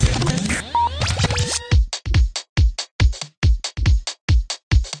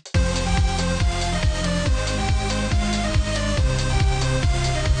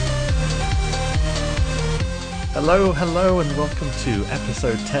Hello, and welcome to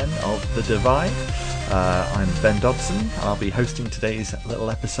episode 10 of The Divide. I'm Ben Dodson, and I'll be hosting today's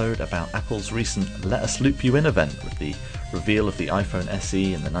little episode about Apple's recent Let Us Loop You In event with the reveal of the iPhone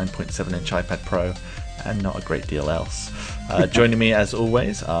SE and the 9.7-inch iPad Pro, and not a great deal else. Joining me, as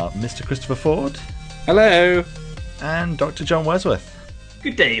always, are Mr. Christopher Ford. Hello. And Dr. John Wordsworth.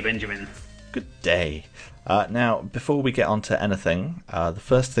 Good day, Benjamin. Good day. Now, before we get on to anything, the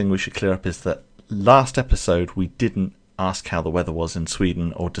first thing we should clear up is that last episode we didn't ask how the weather was in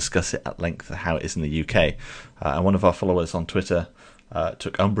Sweden or discuss it at length how it is in the UK. And one of our followers on Twitter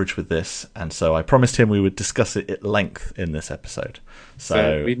took umbrage with this, and so I promised him we would discuss it at length in this episode.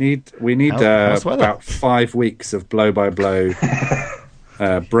 So we need about 5 weeks of blow-by-blow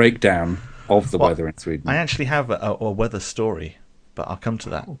breakdown of the weather in Sweden. I actually have a weather story, but I'll come to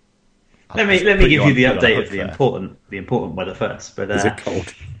that. Let me give you the update of the important weather first. But is it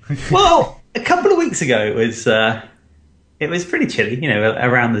cold? Well, a couple of weeks ago it was pretty chilly,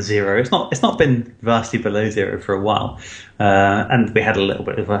 around the zero. It's not been vastly below zero for a while, and we had a little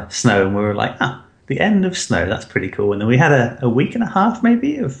bit of snow, and we were like, the end of snow, that's pretty cool. And then we had a week and a half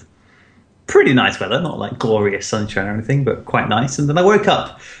maybe of pretty nice weather, not like glorious sunshine or anything, but quite nice. And then I woke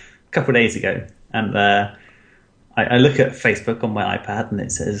up a couple of days ago, and I look at Facebook on my iPad, and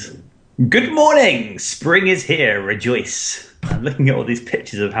it says, "Good morning, spring is here, rejoice." I'm looking at all these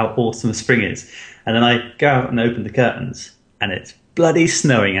pictures of how awesome spring is, and then I go out and open the curtains, and it's bloody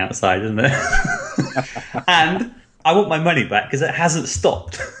snowing outside, isn't it? And I want my money back because it hasn't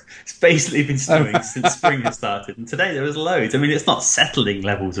stopped. It's basically been snowing since spring has started, and today there was loads. I mean, it's not settling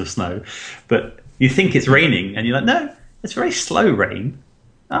levels of snow, but you think it's raining, and you're like, no, it's very slow rain.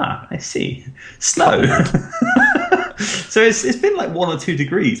 I see. Snow. So it's been like 1 or 2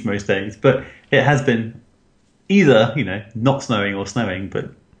 degrees most days, but it has been either, not snowing or snowing, but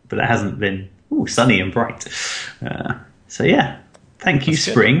it hasn't been sunny and bright. So yeah, thank you,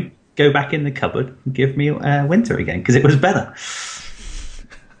 spring. Good. Go back in the cupboard and give me winter again, because it was better.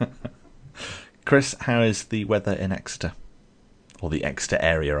 Chris, how is the weather in Exeter? Or the Exeter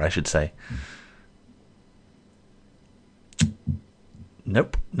area, I should say.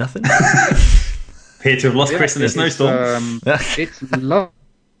 Nope, nothing. Appear to have lost Chris in a snowstorm. It's lovely.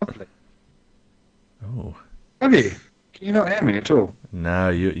 Oh. Have you? Can you not hear me at all? No,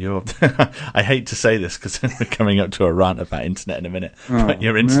 you're. I hate to say this because we're coming up to a rant about internet in a minute, but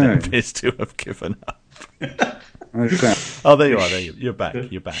your internet appears to have given up. Oh, there you are. You're back.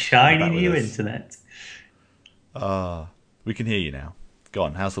 You're back. Shiny new internet. We can hear you now. Go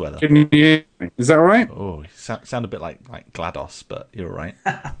on. How's the weather? Can you hear me? Is that all right? Oh, you sound a bit like GLaDOS, but you're all right.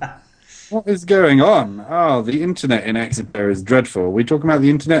 What is going on? Oh, the internet in Exeter is dreadful. We're talking about the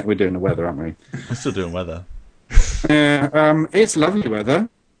internet. We're doing the weather, aren't we? We're still doing weather. Yeah, it's lovely weather.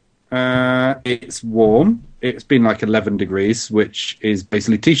 It's warm. It's been like 11 degrees, which is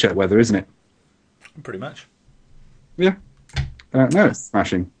basically t-shirt weather, isn't it? Pretty much. Yeah. No, it's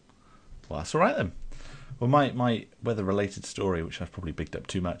smashing. Well, that's all right then. Well, my weather-related story, which I've probably bigged up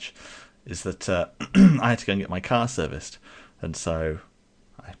too much, is that I had to go and get my car serviced, and so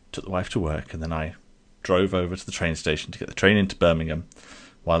I took the wife to work, and then I drove over to the train station to get the train into Birmingham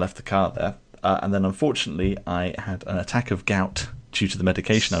while I left the car there. And then, unfortunately, I had an attack of gout due to the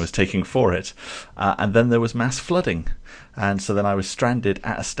medication I was taking for it. And then there was mass flooding. And so then I was stranded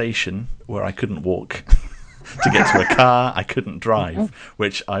at a station where I couldn't walk to get to a car. I couldn't drive,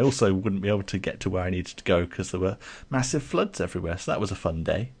 which I also wouldn't be able to get to where I needed to go because there were massive floods everywhere. So that was a fun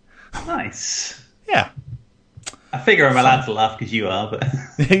day. Nice. Yeah. I figure I'm allowed to laugh because you are, but...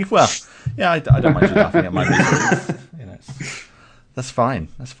 Well, yeah, I don't mind you laughing at my misery. That's fine.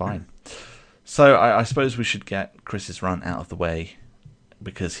 That's fine. So I suppose we should get Chris's rant out of the way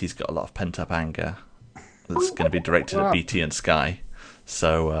because he's got a lot of pent-up anger that's going to be directed at BT and Sky.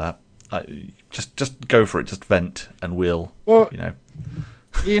 So just go for it, just vent, and we'll. I've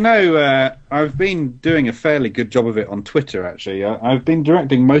been doing a fairly good job of it on Twitter, actually. I've been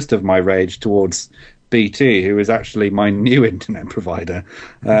directing most of my rage towards BT, who is actually my new internet provider,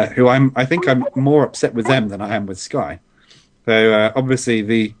 who I think I'm more upset with them than I am with Sky. So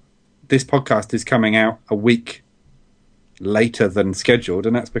obviously this podcast is coming out a week later than scheduled,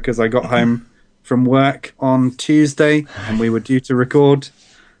 and that's because I got home from work on Tuesday and we were due to record,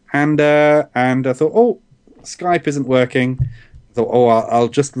 and I thought, Skype isn't working. I thought, I'll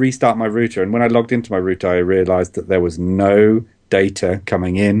just restart my router, and when I logged into my router I realised that there was no data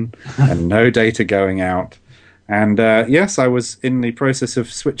coming in and no data going out. And yes, I was in the process of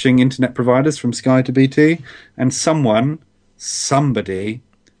switching internet providers from Sky to BT, and somebody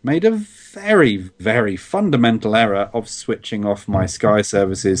made a very, very fundamental error of switching off my Sky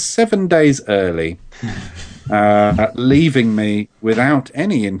services 7 days early. leaving me without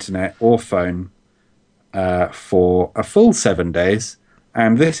any internet or phone for a full 7 days.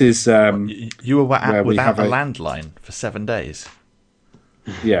 And this is you were where we without have a landline for 7 days.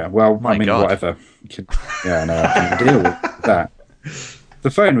 Yeah, well, My God. whatever. Yeah, no, I can deal with that.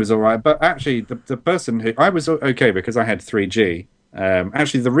 The phone was all right, but actually, the person who I was okay because I had 3G.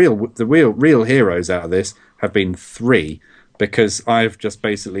 Actually, the real heroes out of this have been 3, because I've just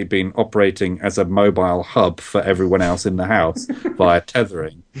basically been operating as a mobile hub for everyone else in the house via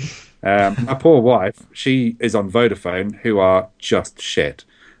tethering. My poor wife, she is on Vodafone, who are just shit,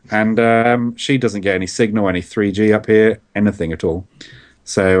 and she doesn't get any signal, any 3G up here, anything at all.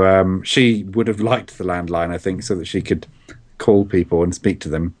 So she would have liked the landline, I think, so that she could call people and speak to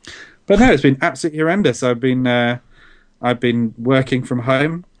them. But no, it's been absolutely horrendous. I've been working from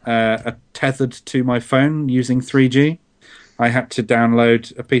home, tethered to my phone using 3G. I had to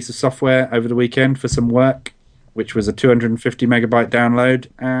download a piece of software over the weekend for some work, which was a 250 megabyte download,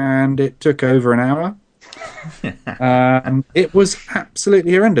 and it took over an hour. It was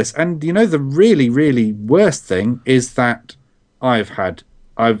absolutely horrendous. And you know, the really, really worst thing is that I've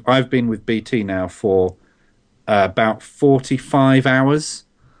been with BT now for about 45 hours,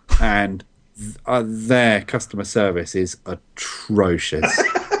 and their customer service is atrocious.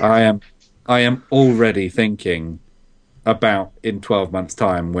 I am already thinking about in 12 months'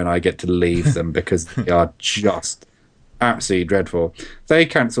 time when I get to leave them, because they are just absolutely dreadful. They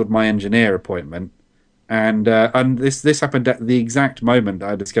cancelled my engineer appointment, and this happened at the exact moment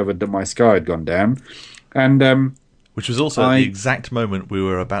I discovered that my Sky had gone down, and which was also at the exact moment we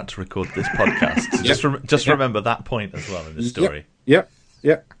were about to record this podcast. So just remember that point as well in the story. Yep.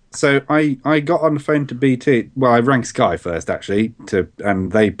 So I got on the phone to BT. Well, I rang Sky first, actually,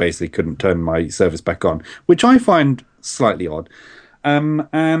 and they basically couldn't turn my service back on, which I find slightly odd. I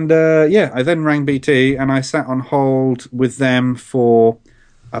then rang BT, and I sat on hold with them for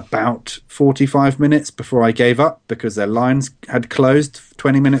about 45 minutes before I gave up, because their lines had closed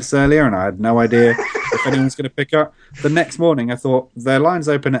 20 minutes earlier, and I had no idea if anyone's going to pick up. The next morning, I thought, their lines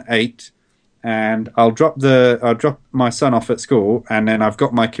open at 8. And I'll drop my son off at school, and then I've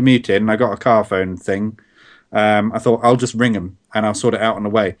got my commute in, and I got a car phone thing. I thought I'll just ring him and I'll sort it out on the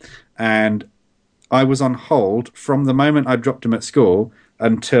way. And I was on hold from the moment I dropped him at school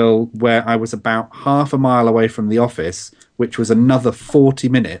until where I was about half a mile away from the office, which was another 40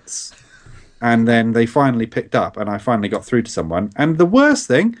 minutes. And then they finally picked up, and I finally got through to someone. And the worst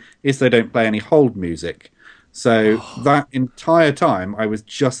thing is they don't play any hold music. So that entire time, I was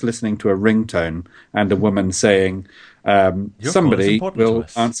just listening to a ringtone and a woman saying, somebody will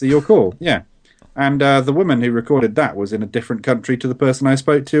answer your call. Yeah. And the woman who recorded that was in a different country to the person I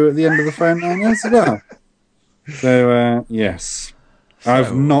spoke to at the end of the phone line as well. So, yes.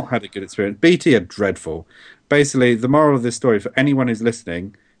 I've not had a good experience. BT are dreadful. Basically, the moral of this story, for anyone who's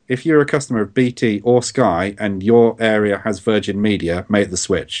listening, if you're a customer of BT or Sky and your area has Virgin Media, make the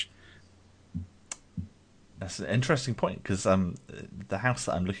switch. That's an interesting point, because the house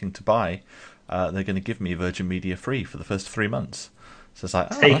that I'm looking to buy, they're going to give me Virgin Media free for the first 3 months. So it's like,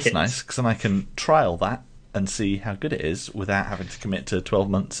 that's nice, because then I can trial that and see how good it is without having to commit to 12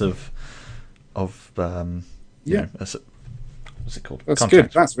 months of what's it called? That's contract.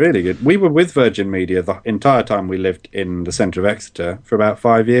 good. That's really good. We were with Virgin Media the entire time we lived in the centre of Exeter for about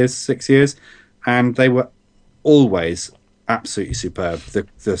 6 years, and they were always absolutely superb.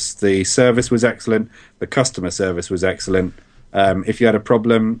 The service was excellent. The customer service was excellent. If you had a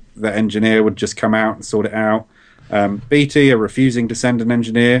problem, the engineer would just come out and sort it out. BT are refusing to send an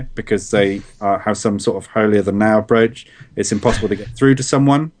engineer because they have some sort of holier-than-thou approach. It's impossible to get through to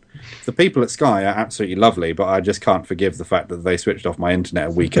someone. The people at Sky are absolutely lovely, but I just can't forgive the fact that they switched off my internet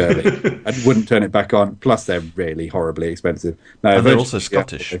a week early and wouldn't turn it back on. Plus, they're really horribly expensive. No, and they're also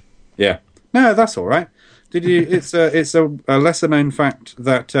Scottish. Yeah. No, that's all right. Did you? It's a lesser known fact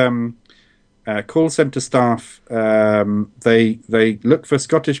that call centre staff they look for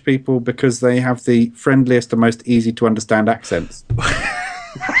Scottish people because they have the friendliest and most easy to understand accents.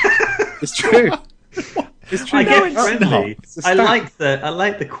 It's true. It's true. I get friendly. I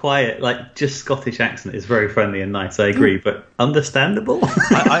like the quiet, like just Scottish accent is very friendly and nice. I agree, but understandable.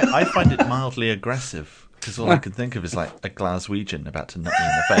 I find it mildly aggressive, because all I can think of is like a Glaswegian about to nut me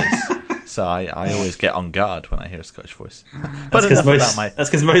in the face. So I always get on guard when I hear a Scottish voice. But that's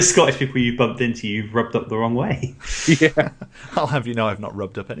because most Scottish people you bumped into, you've rubbed up the wrong way. Yeah. I'll have you know I've not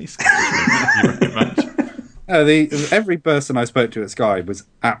rubbed up any Scottish people. Thank you very much. Every person I spoke to at Sky was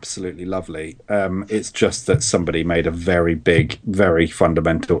absolutely lovely. It's just that somebody made a very big, very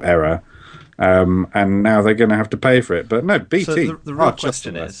fundamental error, and now they're going to have to pay for it. But no, BT. So the real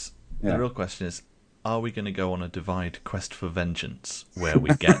question is, are we going to go on a Divide quest for vengeance where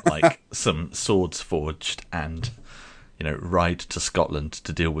we get like some swords forged and, ride to Scotland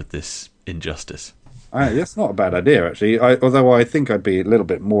to deal with this injustice? That's not a bad idea, actually. Although I think I'd be a little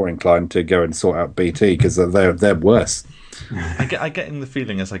bit more inclined to go and sort out BT because they're worse. I get in the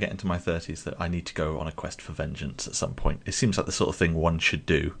feeling as I get into my 30s that I need to go on a quest for vengeance at some point. It seems like the sort of thing one should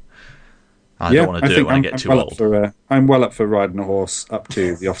do. I don't want to do it when I get too old. I'm well up for riding a horse up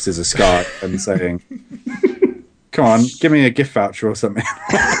to the offices of Sky and saying, "Come on, give me a gift voucher or something."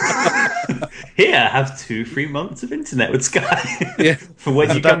 Here, have 2 free months of internet with Sky. Yeah. For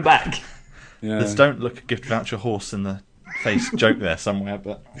when you come back. Yeah. There's don't look a gift voucher horse in the face joke there somewhere,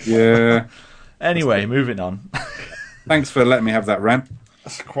 but yeah. Anyway, moving on. Thanks for letting me have that rant.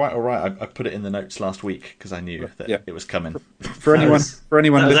 That's quite all right. I put it in the notes last week because I knew that it was coming. For anyone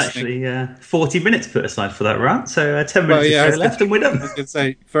that was listening, actually 40 minutes put aside for that rant, so 10 minutes left and we're done. I was going to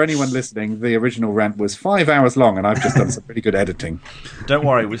say, for anyone listening, the original rant was 5 hours long, and I've just done some pretty good editing. Don't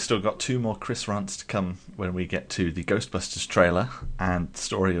worry, we've still got 2 more Chris rants to come when we get to the Ghostbusters trailer and the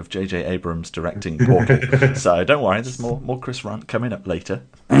story of J.J. Abrams directing Portal. So don't worry, there's more Chris rant coming up later.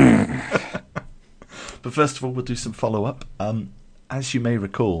 But first of all, we'll do some follow-up. As you may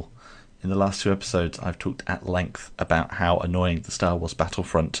recall, in the last 2 episodes, I've talked at length about how annoying the Star Wars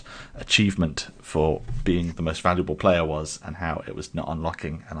Battlefront achievement for being the most valuable player was and how it was not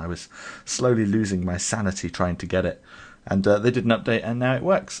unlocking, and I was slowly losing my sanity trying to get it. And they did an update, and now it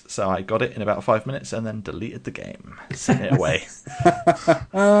works. So I got it in about 5 minutes and then deleted the game. Sent it away.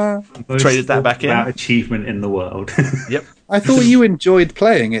 Traded that back in. Achievement in the world. Yep. I thought you enjoyed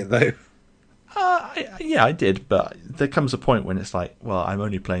playing it, though. Yeah, I did, but there comes a point when it's like, well, I'm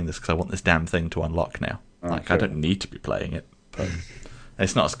only playing this because I want this damn thing to unlock now. I don't need to be playing it, but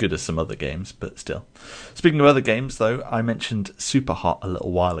it's not as good as some other games, but still. Speaking of other games, though, I mentioned Super Hot a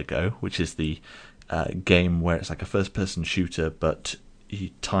little while ago, which is the game where it's like a first-person shooter, but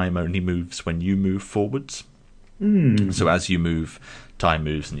time only moves when you move forwards. So as you move, time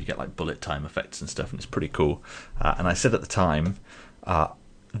moves, and you get like bullet time effects and stuff, and it's pretty cool. And I said at the time,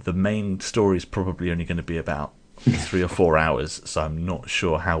 the main story is probably only going to be about 3 or 4 hours, so I'm not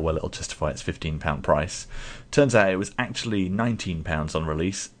sure how well it'll justify its £15 price. Turns out it was actually £19 on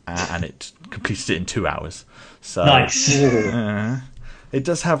release, and it completed it in 2 hours. So nice. It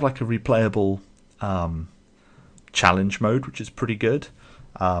does have like a replayable challenge mode, which is pretty good.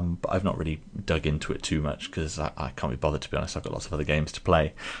 But I've not really dug into it too much because I can't be bothered, to be honest. I've got lots of other games to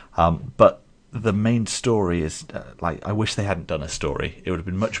play. But the main story is I wish they hadn't done a story. It would have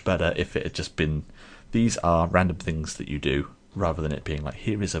been much better if it had just been, these are random things that you do, rather than it being like,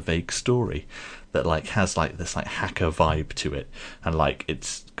 here is a vague story that like has like this like hacker vibe to it, and like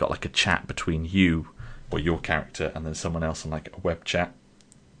it's got like a chat between you or your character and then someone else on like a web chat,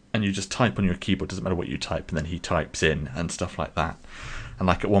 and you just type on your keyboard, doesn't matter what you type, and then he types in and stuff like that. And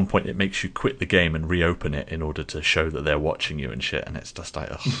like at one point it makes you quit the game and reopen it in order to show that they're watching you and shit, and it's just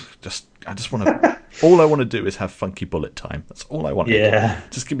like, I just want to, all I want to do is have funky bullet time. That's all I want to do.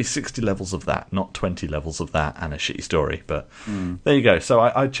 Just give me 60 levels of that, not 20 levels of that and a shitty story. But there you go. So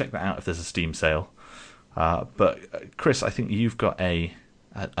I'd check that out if there's a Steam sale. But Chris, I think you've got an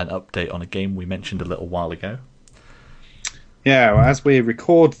update on a game we mentioned a little while ago. Yeah, well, as we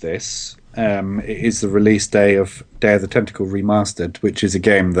record this, it is the release day of Day of the Tentacle Remastered, which is a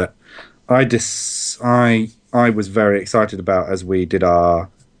game that I was very excited about as we did our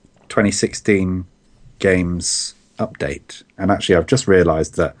 2016 games update. And actually, I've just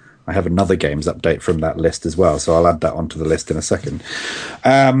realised that I have another games update from that list as well, so I'll add that onto the list in a second.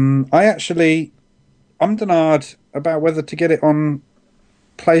 I'm ummed about whether to get it on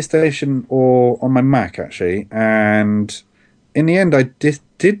PlayStation or on my Mac, actually, and in the end, I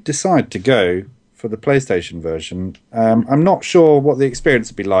did decide to go for the PlayStation version. I'm not sure what the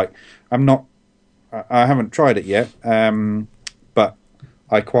experience would be like. I haven't tried it yet, but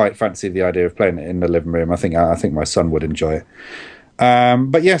I quite fancy the idea of playing it in the living room. I think my son would enjoy it.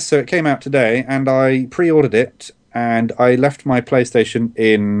 But yes, so it came out today, and I pre-ordered it, and I left my PlayStation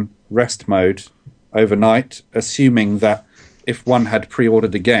in rest mode overnight, assuming that if one had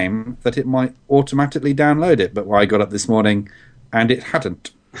pre-ordered a game, that it might automatically download it. But I got up this morning and it hadn't.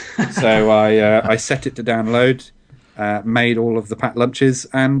 So I set it to download, made all of the packed lunches,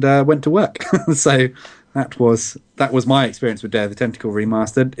 and went to work. So that was my experience with Day of the Tentacle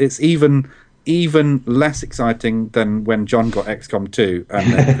Remastered. It's even less exciting than when John got XCOM 2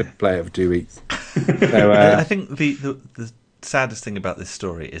 and then couldn't play it for 2 weeks. So, I think the saddest thing about this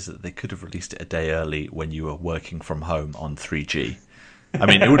story is that they could have released it a day early when you were working from home on 3G, I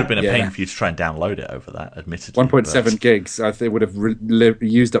mean, it would have been a Yeah. pain for you to try and download it over that, admittedly. 1.7 gigs. I think would have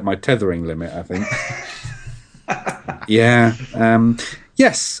used up my tethering limit, I think. Yeah.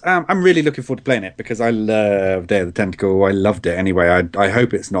 Yes, I'm really looking forward to playing it because I love Day of the Tentacle. I loved it anyway. I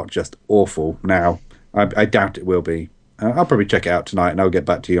hope it's not just awful now. I doubt it will be. I'll probably check it out tonight and I'll get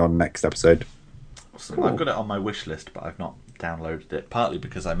back to you on next episode. Awesome. Cool. I've got it on my wish list, but I've not downloaded it, partly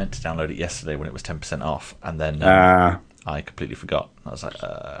because I meant to download it yesterday when it was 10% off, and then I completely forgot. I was like,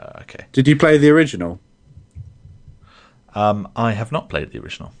 okay. Did you play the original? I have not played the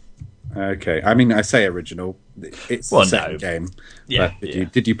original. Okay. I mean, I say original. It's the same game. Yeah. But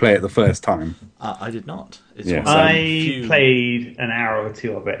did you play it the first time? I did not. It's Yeah. one of the I few- played an hour or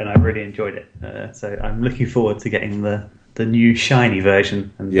two of it, and I really enjoyed it. So I'm looking forward to getting the new shiny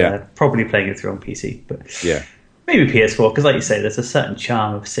version and probably playing it through on PC. But Yeah. maybe PS4, because like you say, there's a certain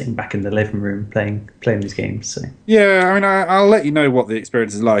charm of sitting back in the living room playing these games. So Yeah, I mean, I'll let you know what the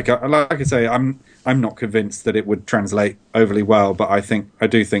experience is like. Like I say, I'm not convinced that it would translate overly well, but I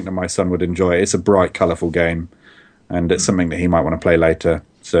do think that my son would enjoy it. It's a bright, colourful game, and it's something that he might want to play later.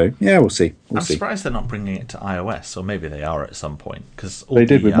 So yeah, we'll see. I'm surprised they're not bringing it to iOS, or maybe they are at some point. Because They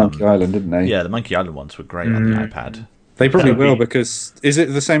did with Monkey Island, didn't they? Yeah, the Monkey Island ones were great on the iPad. They probably That would will be- because is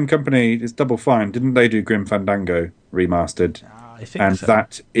it the same company? It's Double Fine, didn't they do Grim Fandango remastered? I think And so.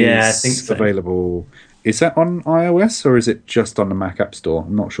 that is Yeah, I think so. available. Is that on iOS or is it just on the Mac App Store?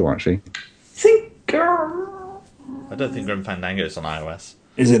 I'm not sure actually. I don't think Grim Fandango is on iOS.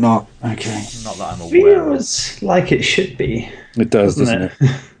 Is it not? Okay, Not that I'm aware of. feels like it should be, it does, doesn't doesn't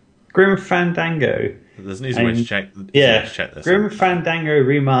it? Grim Fandango. There's an easy way to check. Yeah, check this. Grim Fandango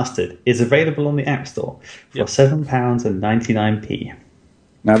Remastered is available on the App Store for £7.99.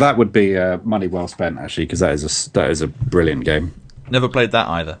 Now that would be money well spent actually, because that is a brilliant game. Never played that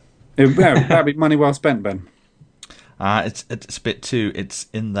either. That'd be money well spent, Ben. It's a bit too. It's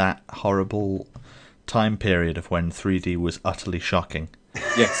in that horrible time period of when 3D was utterly shocking.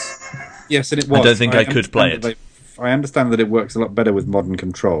 Yes, and it was. I don't think I could play it. I understand that it works a lot better with modern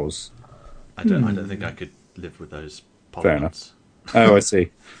controls. I don't think I could live with those Fair enough. polygons. Oh, I see.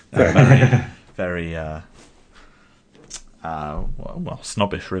 Very well,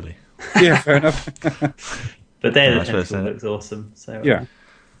 snobbish, really. Yeah, fair enough. But there, Yeah, the I suppose tentacle so. looks awesome. So Yeah.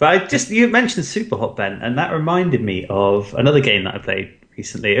 But you mentioned Superhot, Ben, and that reminded me of another game that I played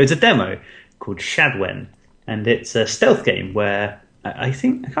recently. It was a demo called Shadwen, and it's a stealth game where I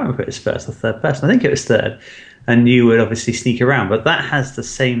can't remember if it was first or third person. I think it was third, and you would obviously sneak around. But that has the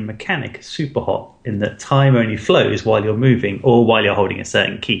same mechanic as Superhot in that time only flows while you're moving or while you're holding a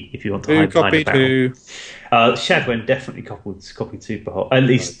certain key. If you want to Who hide behind a copied barrel. who? Shadwen definitely copied Superhot. At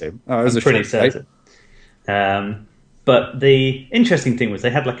least it was I'm a pretty trick, certain. But the interesting thing was they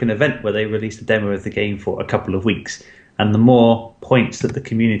had like an event where they released a demo of the game for a couple of weeks, and the more points that the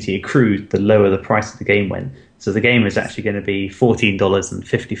community accrued, the lower the price of the game went. So the game is actually going to be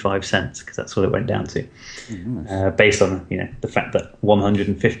 $14.55 because that's what it went down to, based on the fact that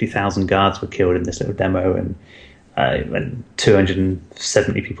 150,000 guards were killed in this little demo, and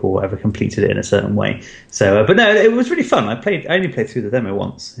 270 people or whatever completed it in a certain way. So, but no, it was really fun. I only played through the demo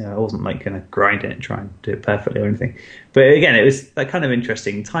once. I wasn't like going to grind it and try and do it perfectly or anything. But again, it was that kind of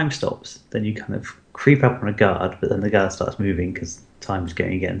interesting. Time stops, then you kind of creep up on a guard, but then the guard starts moving because time's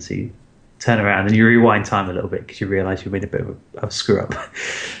going again. So you turn around and you rewind time a little bit because you realise you made a bit of a screw up.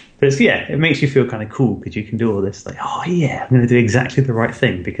 But it makes you feel kind of cool because you can do all this. Like, oh yeah, I'm going to do exactly the right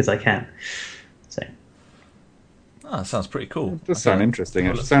thing because I can. So. Oh, that sounds pretty cool. It does sound interesting.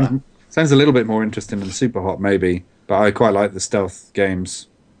 I'll It look for that. sounds a little bit more interesting than Superhot, maybe. But I quite like the stealth games.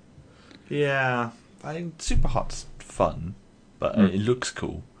 Yeah, Superhot's fun, but it looks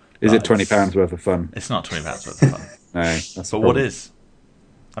cool. Is But it £20 worth of fun? It's not £20 worth of fun. No, that's But the what problem. is?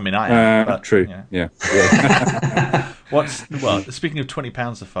 I mean, I am. But, True. yeah. Yeah. Speaking of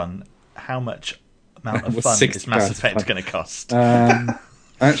 £20 of fun, how much amount of What's fun £60 is Mass of Effect fun? going to cost?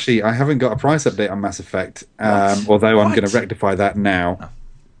 Actually, I haven't got a price update on Mass Effect, although I'm going to rectify that now.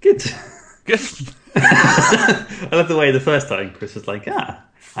 Good. Good. I love the way the first time Chris was like,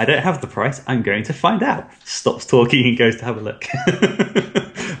 I don't have the price, I'm going to find out. Stops talking and goes to have a look.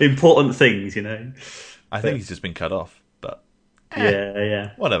 Important things, I think he's just been cut off, but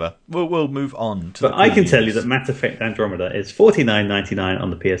Yeah. whatever. We'll move on to. But I can tell you that Mass Effect Andromeda is $49.99 on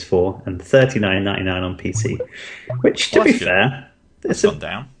the PS4 and $39.99 on PC. Which, to Well, be that's good. fair, It's gone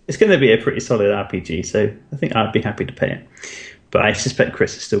down. it's going to be a pretty solid RPG. So I think I'd be happy to pay it. But I suspect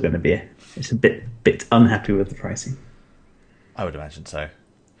Chris is still going to be a bit unhappy with the pricing. I would imagine so.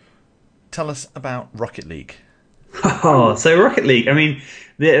 Tell us about Rocket League. Oh, so Rocket League. I mean,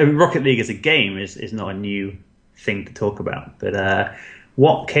 Rocket League as a game is not a new thing to talk about. But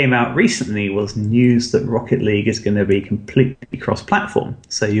What came out recently was news that Rocket League is going to be completely cross-platform.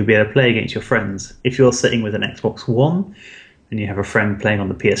 So you'll be able to play against your friends. If you're sitting with an Xbox One and you have a friend playing on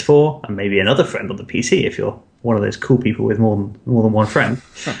the PS4 and maybe another friend on the PC, if you're one of those cool people with more than one friend,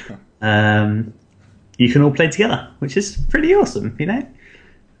 you can all play together, which is pretty awesome, you know?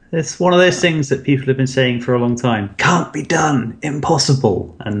 It's one of those things that people have been saying for a long time. Can't be done,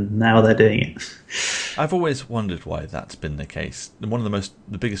 impossible, and now they're doing it. I've always wondered why that's been the case. One of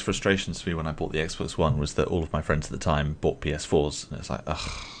the biggest frustrations for me when I bought the Xbox One was that all of my friends at the time bought PS4s, and it's like, ugh,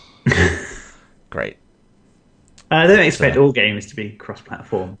 great. I don't expect all games to be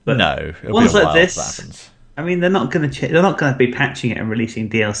cross-platform, but no, ones like this, that happens. I mean, they're not going to be patching it and releasing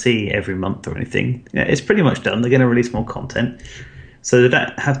DLC every month or anything. Yeah, it's pretty much done. They're going to release more content, so they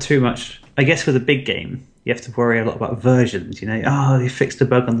don't have too much. I guess with a big game, you have to worry a lot about versions. You know, they fixed a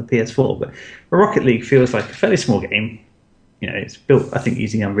bug on the PS4, but Rocket League feels like a fairly small game. You know, it's built, I think,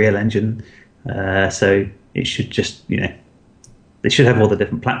 using Unreal Engine, so it should just, they should have all the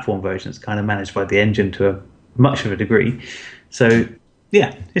different platform versions kind of managed by the engine to a much of a degree. So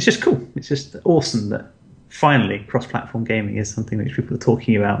yeah, it's just cool. It's just awesome that finally cross-platform gaming is something which people are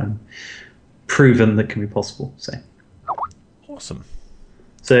talking about and proven that can be possible. So awesome.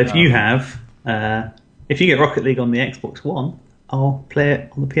 So if you have, if you get Rocket League on the Xbox One, I'll play it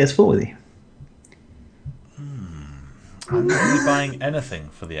on the PS4 with you. I'm not really buying anything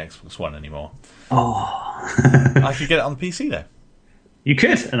for the Xbox One anymore. I could get it on the PC though. You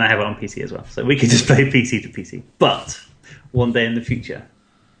could, and I have it on PC as well. So we could just play PC to PC. But one day in the future.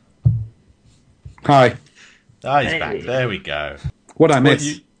 Hi. He's back. There we go. What I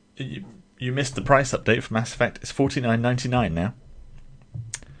miss? You missed the price update for Mass Effect. It's $49.99 now.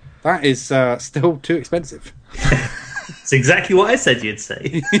 That is still too expensive. It's exactly what I said you'd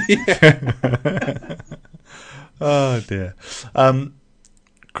say. Oh dear.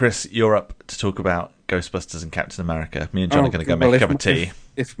 Chris, you're up to talk about Ghostbusters and Captain America. Me and John are going to go make a cup of tea.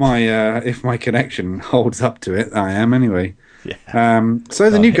 If my connection holds up to it, I am anyway. Yeah. So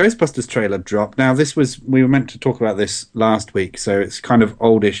the new Ghostbusters trailer dropped. Now we were meant to talk about this last week, so it's kind of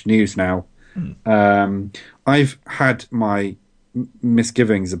oldish news now. I've had my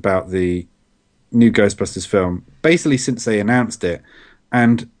misgivings about the new Ghostbusters film basically since they announced it,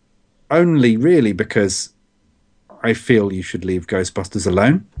 and only really because I feel you should leave Ghostbusters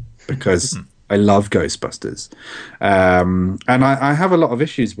alone, because I love Ghostbusters. And I have a lot of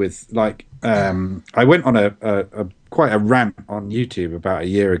issues with, I went on a quite a rant on YouTube about a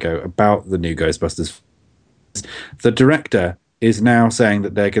year ago about the new Ghostbusters. The director is now saying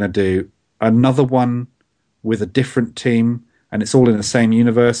that they're going to do another one with a different team, and it's all in the same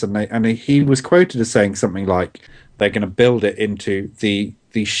universe. And he was quoted as saying something like they're going to build it into the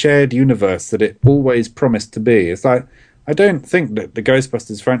shared universe that it always promised to be. It's like, I don't think that the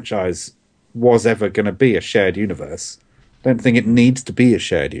Ghostbusters franchise was ever going to be a shared universe. I don't think it needs to be a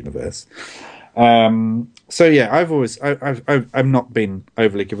shared universe. So yeah, I've not been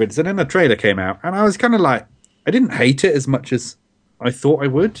overly convinced. And then the trailer came out, and I was kind of like, I didn't hate it as much as I thought I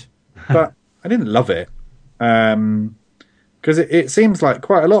would, but I didn't love it. Because it seems like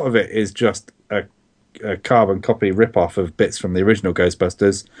quite a lot of it is just a carbon copy rip-off of bits from the original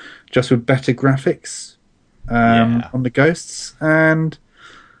Ghostbusters, just with better graphics on the ghosts. And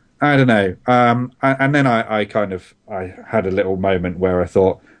I don't know. And then I had a little moment where I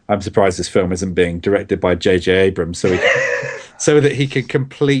thought, I'm surprised this film isn't being directed by J.J. Abrams so that he can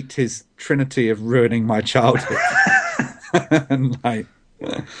complete his trinity of ruining my childhood. And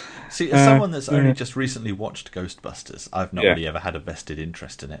see, as someone that's only just recently watched Ghostbusters, I've not really ever had a vested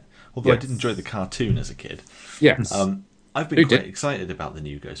interest in it. Although I did enjoy the cartoon as a kid. Yes. I've been quite excited about the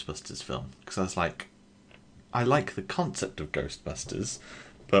new Ghostbusters film, because I was like, I like the concept of Ghostbusters,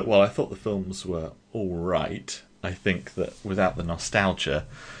 but while I thought the films were all right, I think that without the nostalgia,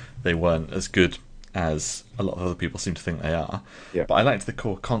 they weren't as good as a lot of other people seem to think they are. Yeah. But I liked the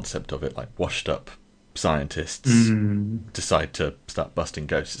core concept of it, like washed up scientists decide to start busting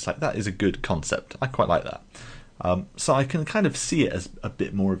ghosts. It's like, that is a good concept. I quite like that. So I can kind of see it as a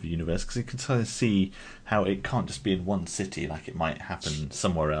bit more of a universe, because you can kind of see how it can't just be in one city, like it might happen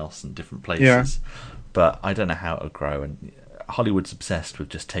somewhere else in different places. Yeah. But I don't know how it'll grow. And Hollywood's obsessed with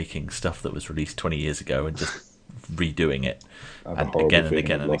just taking stuff that was released 20 years ago and just redoing it and again and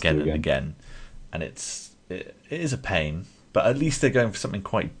again and again and again. And it is a pain. But at least they're going for something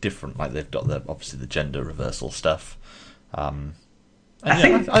quite different. Like they've got obviously the gender reversal stuff. I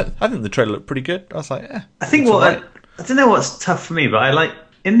think the trailer looked pretty good. I was like, I think I don't know what's tough for me, but I like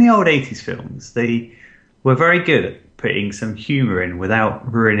in the old 80s films, they were very good at putting some humour in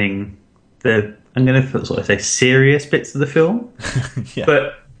without ruining the I'm going to sort of say serious bits of the film, Yeah.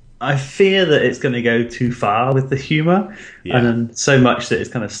 but I fear that it's going to go too far with the humour, Yeah. and then so much that it's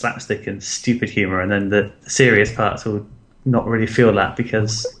kind of slapstick and stupid humour, and then the serious parts will not really feel that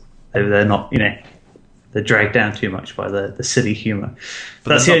because they're not, they're dragged down too much by the silly humour. But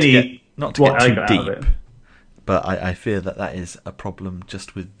That's then the only not to what get I too got out of deep. it. But I fear that is a problem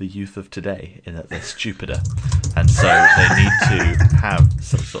just with the youth of today, in that they're stupider, and so they need to have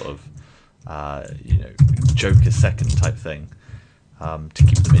some sort of, joke a second type thing to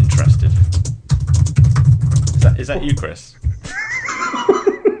keep them interested. Is that you, Chris?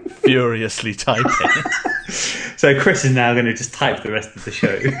 Furiously typing. So Chris is now going to just type the rest of the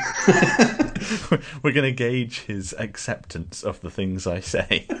show. We're going to gauge his acceptance of the things I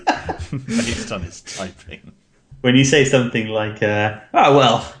say based on his typing. When you say something like, oh,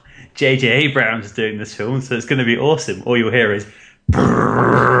 well, J.J. Abrams is doing this film, so it's going to be awesome, all you'll hear is...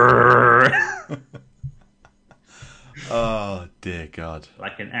 Oh, dear God.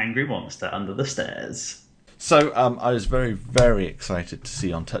 Like an angry monster under the stairs. So I was very, very excited to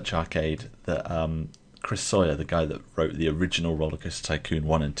see on Touch Arcade that Chris Sawyer, the guy that wrote the original Roller Coaster Tycoon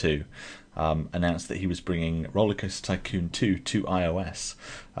 1 and 2, announced that he was bringing Roller Coaster Tycoon 2 to iOS.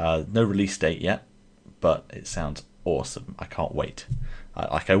 No release date yet, but it sounds awesome. I can't wait.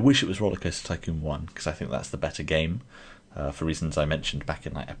 I wish it was Roller Coaster Tycoon 1, because I think that's the better game, for reasons I mentioned back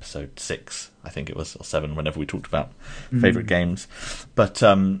in episode 6, I think it was, or 7, whenever we talked about favourite games. But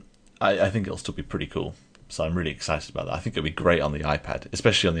I think it'll still be pretty cool. So I'm really excited about that. I think it'll be great on the iPad,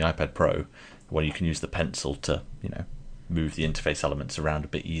 especially on the iPad Pro, where you can use the pencil to, move the interface elements around a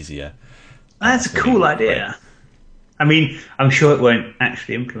bit easier. That's a cool idea. I mean, I'm sure it won't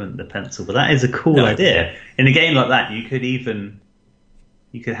actually implement the pencil, but that is a cool idea. In a game like that, you could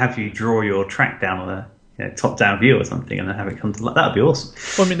have you draw your track down on a top-down view or something, and then have it come to life. That would be awesome.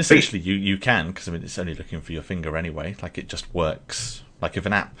 Well, I mean, essentially, you can, because it's only looking for your finger anyway. Like, it just works. Like, if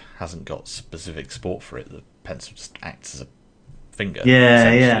an app hasn't got specific support for it, the pencil just acts as a finger.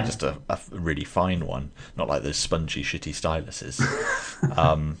 Yeah. Just a really fine one, not like those spongy, shitty styluses.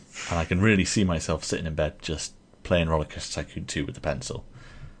 And I can really see myself sitting in bed just playing Roller Coaster Tycoon 2 with the pencil.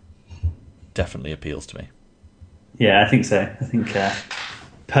 Definitely appeals to me. Yeah, I think so. I think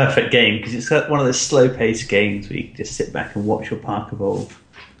perfect game, because it's one of those slow-paced games where you can just sit back and watch your park evolve.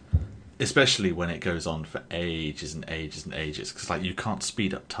 Especially when it goes on for ages and ages and ages, because you can't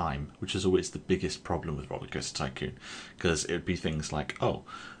speed up time, which is always the biggest problem with Roller Coaster Tycoon, because it would be things like,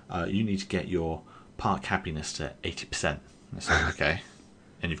 you need to get your park happiness to 80%. And it's like, okay,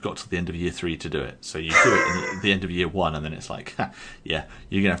 and you've got till the end of year 3 to do it, so you do it at the end of year 1, and then it's like, yeah,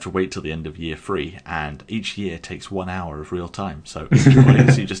 you're gonna have to wait till the end of year 3, and each year takes 1 hour of real time. So enjoy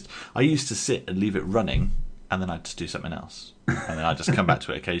it. So I used to sit and leave it running, and then I'd just do something else. And then I'd just come back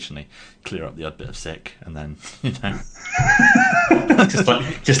to it occasionally, clear up the odd bit of sick, and then,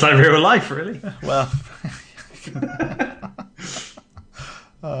 just like real life, really. Well,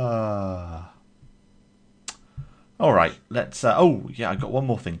 all right, let's... I got one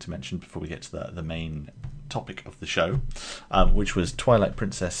more thing to mention before we get to the main topic of the show, which was Twilight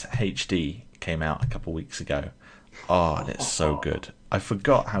Princess HD came out a couple weeks ago. And it's so good. I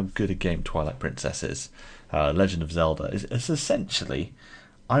forgot how good a game Twilight Princess is. Legend of Zelda is essentially,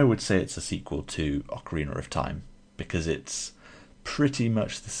 I would say it's a sequel to Ocarina of Time, because it's pretty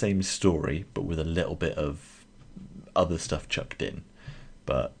much the same story, but with a little bit of other stuff chucked in.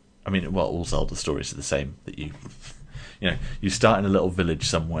 But I mean, all Zelda stories are the same. That you start in a little village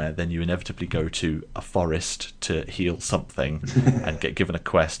somewhere, then you inevitably go to a forest to heal something, and get given a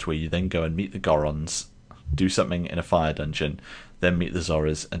quest where you then go and meet the Gorons, do something in a fire dungeon, then meet the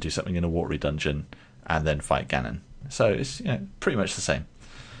Zoras and do something in a watery dungeon, and then fight Ganon. So it's pretty much the same.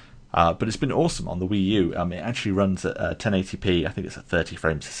 But it's been awesome on the Wii U. It actually runs at 1080p. I think it's at 30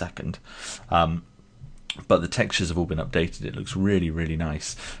 frames a second. But the textures have all been updated. It looks really, really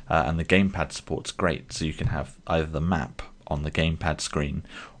nice. And the gamepad support's great. So you can have either the map on the gamepad screen,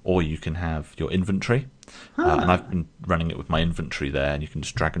 or you can have your inventory. And I've been running it with my inventory there, and you can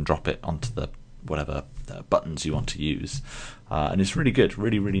just drag and drop it onto the whatever buttons you want to use. And it's really good.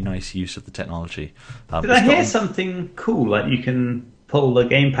 Really, really nice use of the technology. Did I hear something cool? Like you can pull the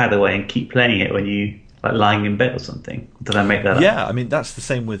gamepad away and keep playing it when you lying in bed or something. Did I make that up? Yeah, I mean, that's the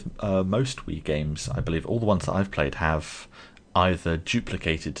same with most Wii games, I believe. All the ones that I've played have either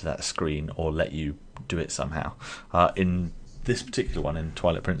duplicated to that screen or let you do it somehow. In this particular one, in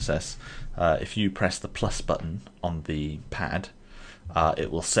Twilight Princess, if you press the plus button on the pad,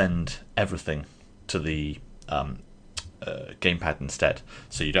 it will send everything to the gamepad instead.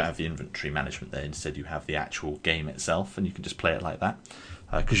 So you don't have the inventory management there. Instead, you have the actual game itself, and you can just play it like that.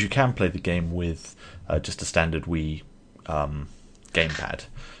 because you can play the game with just a standard Wii gamepad,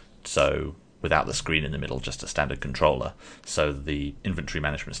 so without the screen in the middle, just a standard controller. So the inventory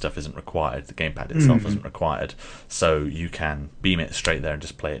management stuff isn't required. The gamepad itself isn't required. So you can beam it straight there and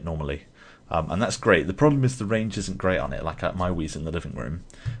just play it normally. And that's great. The problem is the range isn't great on it. Like my Wii's in the living room,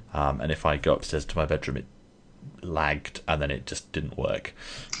 and if I go upstairs to my bedroom, it lagged and then it just didn't work.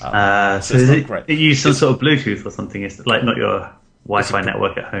 So is it used some sort of Bluetooth or something? It's like not your Wi-Fi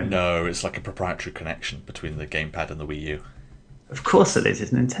network at home? No, it's like a proprietary connection between the gamepad and the Wii U. Of course it is.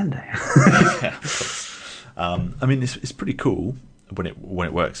 It's Nintendo. Yeah, of course. I mean, it's pretty cool when it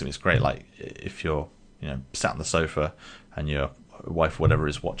works. I mean, it's great. Like if you're sat on the sofa and your wife or whatever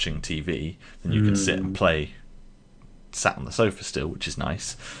is watching TV, then you can sit and play sat on the sofa still, which is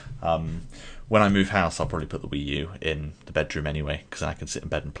nice. When I move house, I'll probably put the Wii U in the bedroom anyway, because then I can sit in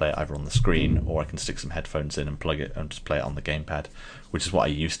bed and play it either on the screen, or I can stick some headphones in and plug it and just play it on the gamepad, which is what I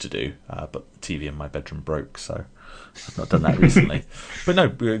used to do. But the TV in my bedroom broke, so I've not done that recently. But no,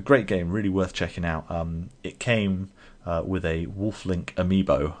 great game, really worth checking out. It came with a Wolf Link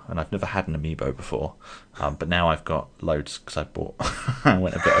amiibo, and I've never had an amiibo before, but now I've got loads because I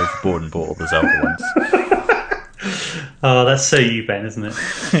went a bit overboard and bought all the Zelda ones. Oh, that's so you, Ben, isn't it?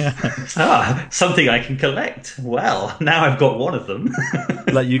 Yeah. Something I can collect. Well, now I've got one of them.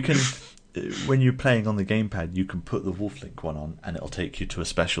 Like you can, when you're playing on the gamepad, you can put the Wolf Link one on, and it'll take you to a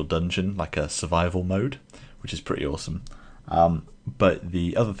special dungeon, like a survival mode, which is pretty awesome. But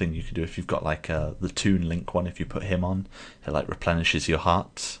the other thing you can do, if you've got like the Toon Link one, if you put him on, it like replenishes your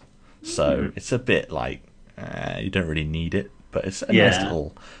hearts. So it's a bit like you don't really need it, but it's a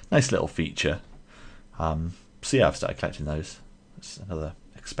nice little feature. So yeah, I've started collecting those. It's another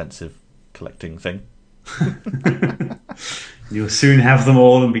expensive collecting thing. You'll soon have them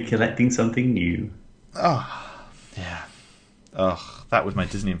all and be collecting something new. Oh, yeah. Oh, that was my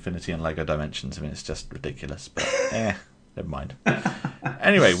Disney Infinity and Lego Dimensions. I mean, it's just ridiculous, but never mind.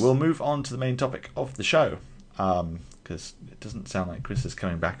 Anyway, we'll move on to the main topic of the show, because it doesn't sound like Chris is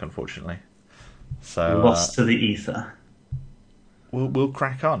coming back, unfortunately. So lost to the ether. We'll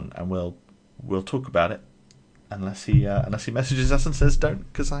crack on and we'll talk about it. Unless he messages us and says don't,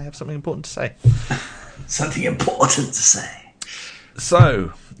 because I have something important to say. Something important to say.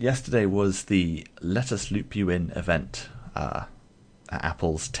 So, yesterday was the Let Us Loop You In event at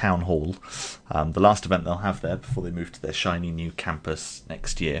Apple's Town Hall. The last event they'll have there before they move to their shiny new campus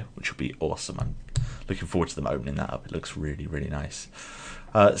next year, which will be awesome. I'm looking forward to them opening that up. It looks really, really nice.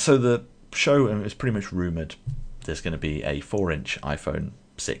 So the show, and it was pretty much rumoured, there's going to be a 4-inch iPhone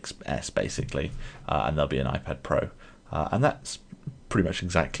 6S basically, and there'll be an iPad Pro, and that's pretty much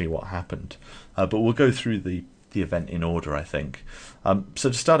exactly what happened. But we'll go through the event in order, I think. So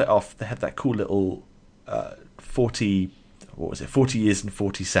to start it off, they had that cool little 40 years and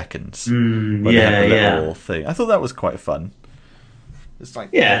 40 seconds. Where they had a little thing. I thought that was quite fun. It's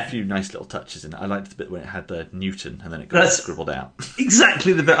like a few nice little touches in it. I liked the bit when it had the Newton and then it got scribbled out.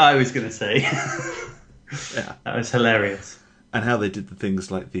 Exactly the bit I was going to say. Yeah, that was hilarious. And how they did the things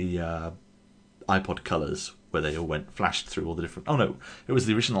like the iPod colours, where they all flashed through all the different... Oh no, it was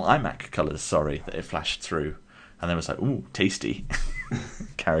the original iMac colours, that it flashed through. And then it was like, ooh, tasty.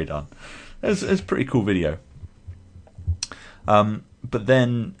 Carried on. It was a pretty cool video. But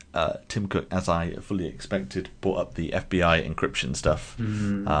then Tim Cook, as I fully expected, brought up the FBI encryption stuff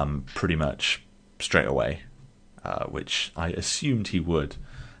pretty much straight away, which I assumed he would.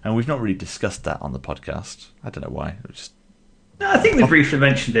 And we've not really discussed that on the podcast. I don't know why. It was just... No, I think we briefly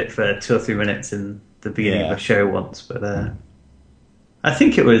mentioned it for 2 or 3 minutes in the beginning of the show once, but I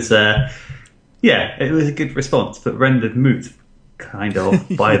think it was it was a good response, but rendered moot kind of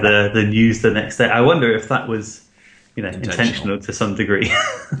by the news the next day. I wonder if that was intentional to some degree.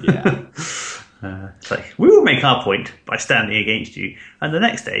 Yeah. It's like, we will make our point by standing against you, and the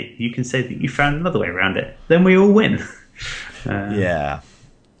next day you can say that you found another way around it. Then we all win. Yeah.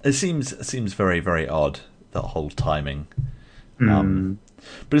 It seems very, very odd, that whole timing.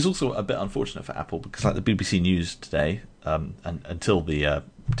 But it's also a bit unfortunate for Apple, because like the BBC News today, and until the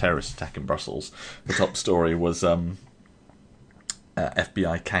terrorist attack in Brussels, the top story was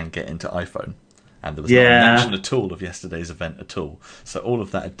FBI can get into iPhone. And there was not a mention at all of yesterday's event at all. So all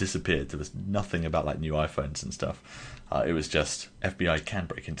of that had disappeared. There was nothing about like new iPhones and stuff. It was just FBI can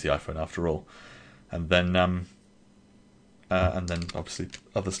break into the iPhone after all. And then obviously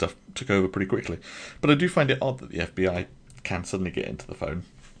other stuff took over pretty quickly. But I do find it odd that the FBI can suddenly get into the phone.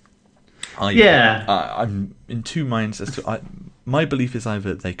 I'm in two minds as to... my belief is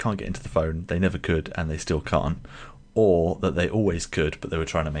either they can't get into the phone, they never could, and they still can't, or that they always could, but they were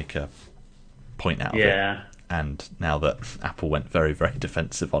trying to make a point out of it. and now that Apple went very, very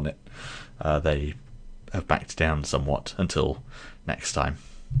defensive on it, they have backed down somewhat until next time.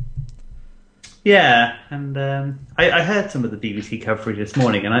 Yeah, and I heard some of the BBC coverage this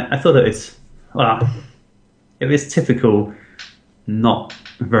morning, and I thought it was typical, not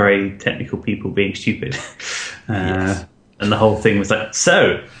very technical people being stupid. Yes. And the whole thing was like,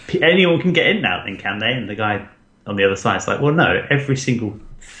 so anyone can get in now, then, can they? And the guy on the other side is like, well, no, every single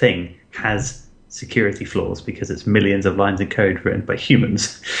thing has security flaws because it's millions of lines of code written by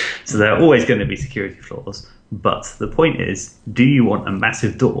humans. So there are always going to be security flaws. But the point is, do you want a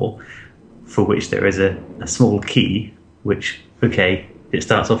massive door for which there is a small key, which, okay, it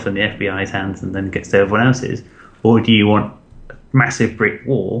starts off in the FBI's hands and then gets to everyone else's? Or do you want a massive brick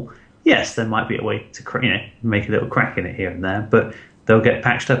wall? Yes, there might be a way to make a little crack in it here and there, but they'll get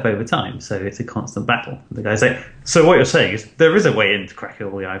patched up over time, so it's a constant battle. And the guy's like, so what you're saying is there is a way in to crack all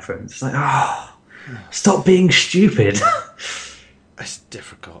the iPhones. It's like, stop being stupid. It's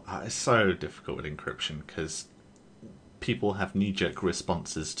difficult. It's so difficult with encryption because people have knee-jerk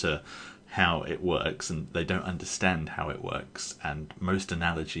responses to how it works and they don't understand how it works, and most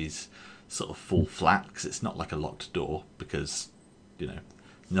analogies sort of fall flat because it's not like a locked door, because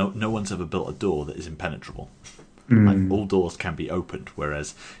no one's ever built a door that is impenetrable. Like, all doors can be opened,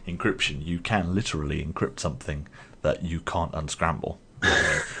 whereas encryption, you can literally encrypt something that you can't unscramble.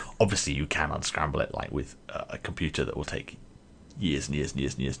 Obviously you can unscramble it, like with a computer that will take years and years and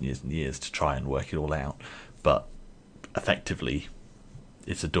years and years and years and years to try and work it all out, but effectively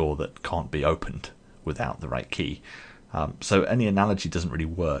it's a door that can't be opened without the right key. So any analogy doesn't really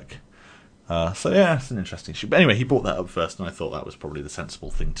work. So yeah, it's an interesting issue. But anyway, he brought that up first, and I thought that was probably the sensible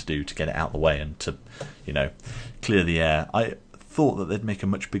thing to do to get it out of the way and to, clear the air. I thought that they'd make a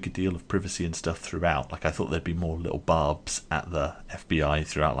much bigger deal of privacy and stuff throughout. Like, I thought there'd be more little barbs at the FBI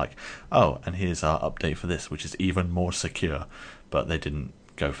throughout, like, oh, and here's our update for this, which is even more secure. But they didn't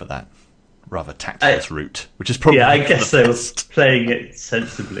go for that rather tactless route, which is probably I guess they were best. playing it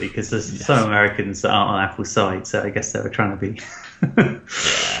sensibly because there's some Americans that aren't on Apple's side, so I guess they were trying to be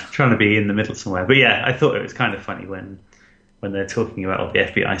trying to be in the middle somewhere. But yeah, I thought it was kind of funny when they're talking about all the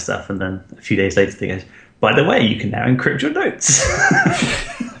FBI stuff, and then a few days later they go, by the way, you can now encrypt your notes.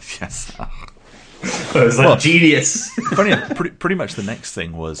 Yes. It was like genius. Funny enough, pretty much the next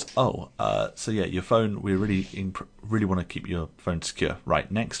thing was, so yeah, your phone, we really want to keep your phone secure.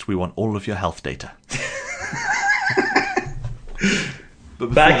 Right, next we want all of your health data. But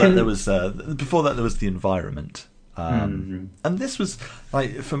before that there was the environment. And this was,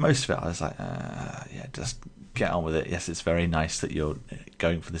 like, for most of it, I was like, yeah, just get on with it. Yes, it's very nice that you're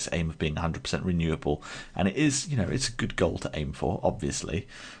going for this aim of being 100% renewable. And it is, it's a good goal to aim for, obviously.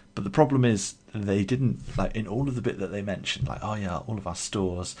 But the problem is they didn't, like, in all of the bit that they mentioned, like, oh yeah, all of our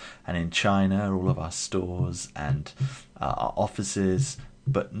stores, and in China, all of our stores and our offices,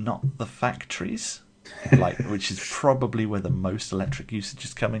 but not the factories, like, which is probably where the most electric usage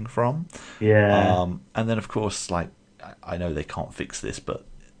is coming from. Yeah. And then, of course, like, I know they can't fix this, but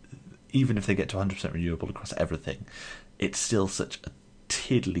even if they get to 100% renewable across everything, it's still such a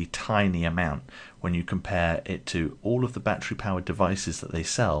tiddly tiny amount when you compare it to all of the battery-powered devices that they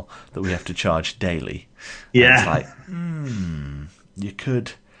sell that we have to charge daily. Yeah. And it's like, you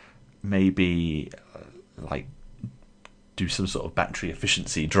could maybe, like, do some sort of battery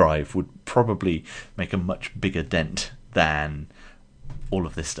efficiency drive would probably make a much bigger dent than all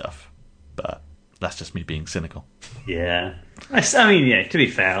of this stuff. But that's just me being cynical. Yeah. I mean, yeah, to be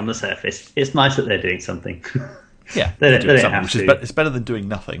fair, on the surface, it's nice that they're doing something. Yeah, they doing don't something, have which to. it's better than doing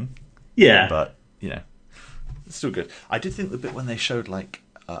nothing. Yeah. But, it's still good. I did think the bit when they showed, like,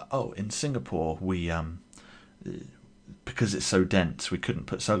 in Singapore, we, because it's so dense, we couldn't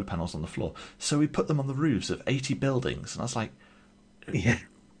put solar panels on the floor. So we put them on the roofs of 80 buildings. And I was like, Yeah.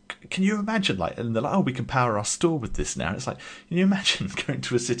 Can you imagine, like, and they're like, oh, we can power our store with this now. And it's like, can you imagine going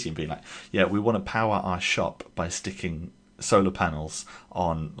to a city and being like, yeah, we want to power our shop by sticking solar panels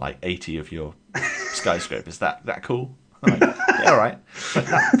on, like, 80 of your skyscrapers. That cool? I'm like, yeah, all right. But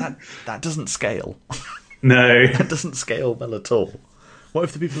that doesn't scale. No. That doesn't scale well at all. What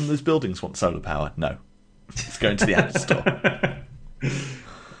if the people in those buildings want solar power? No. It's going to the Apple Store.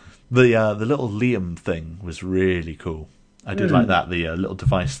 The little Liam thing was really cool. I did like that. The little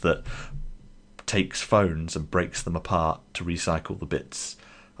device that takes phones and breaks them apart to recycle the bits.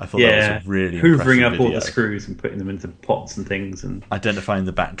 I thought that was a really hoovering up video. all the screws and putting them into pots and things, and Identifying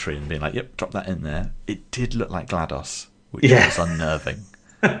the battery and being like, yep, drop that in there. It did look like GLaDOS, which was unnerving.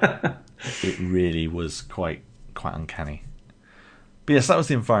 It really was quite uncanny. But yes, that was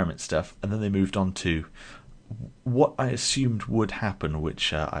the environment stuff, and then they moved on to what I assumed would happen,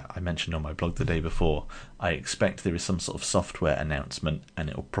 which I mentioned on my blog the day before, I expect there is some sort of software announcement, and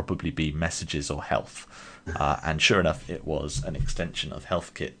it will probably be messages or health. And sure enough, it was an extension of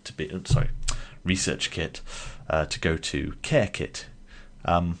Health Kit to be Research Kit to go to Care Kit,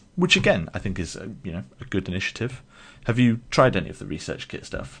 which again I think is a good initiative. Have you tried any of the Research Kit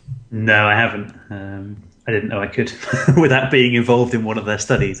stuff? No, I haven't. I didn't know I could without being involved in one of their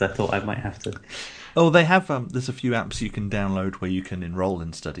studies. I thought I might have to. Oh, they have. There's a few apps you can download where you can enroll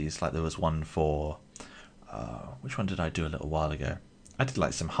in studies. Like there was one for which one did I do a little while ago? I did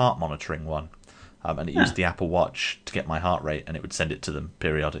like some heart monitoring one, and it used the Apple Watch to get my heart rate, and it would send it to them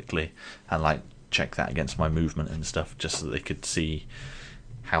periodically, and like check that against my movement and stuff, just so they could see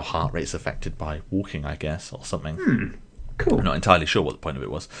how heart rate's affected by walking, I guess, or something. Cool. I'm not entirely sure what the point of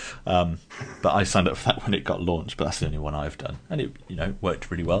it was, but I signed up for that when it got launched. But that's the only one I've done, and it worked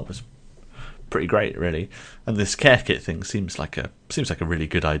really well. It was pretty great, really. And this Care Kit thing seems like a really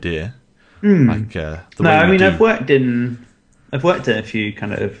good idea. Like I've worked in a few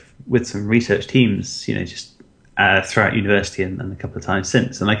kind of with some research teams, just throughout university and a couple of times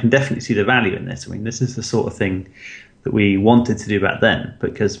since, and I can definitely see the value in this. I mean, this is the sort of thing that we wanted to do back then,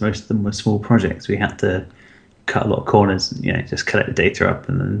 because most of them were small projects. We had to cut a lot of corners, and, just collect the data up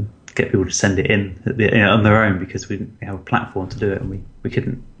and then get people to send it in on their own, because we didn't have a platform to do it, and we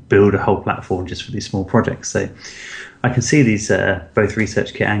couldn't build a whole platform just for these small projects. So I can see these both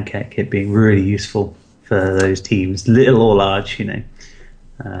Research Kit and Care Kit being really useful for those teams, little or large.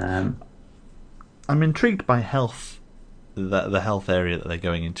 I'm intrigued by health, the health area that they're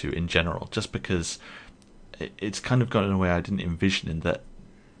going into in general, just because it's kind of gone in a way I didn't envision. In that,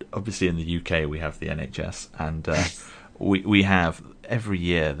 obviously in the UK we have the NHS, and we have every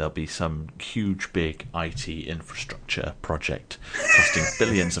year there'll be some huge big IT infrastructure project costing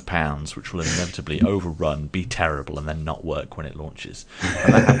billions of pounds, which will inevitably overrun, be terrible, and then not work when it launches.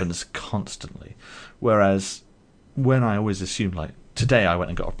 And that happens constantly. Whereas when I always assumed, like today I went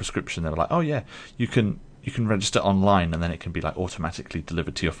and got a prescription, they were like, oh yeah, you can register online and then it can be like automatically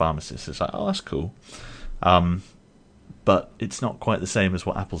delivered to your pharmacist. It's like, oh, that's cool. But it's not quite the same as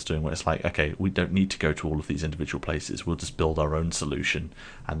what Apple's doing, where it's like, okay, we don't need to go to all of these individual places. We'll just build our own solution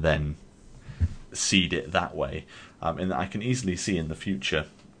and then seed it that way. And I can easily see in the future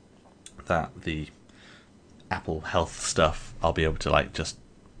that the Apple Health stuff, I'll be able to like just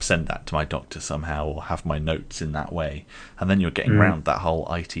send that to my doctor somehow, or have my notes in that way. And then you're getting around that whole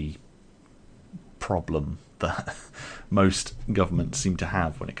IT problem that most governments seem to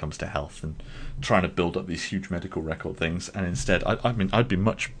have when it comes to health and trying to build up these huge medical record things. And instead, I'd be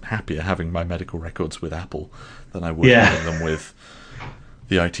much happier having my medical records with Apple than I would having them with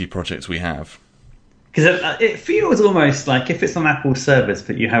the IT projects we have. Because it feels almost like if it's on Apple's service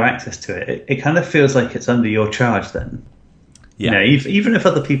but you have access to it, it kind of feels like it's under your charge then. Yeah. Even if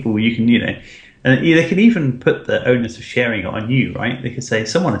other people, you can, and they can even put the onus of sharing it on you, right? They could say,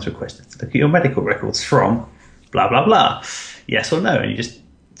 someone has requested to look at your medical records from blah, blah, blah. Yes or no. And you just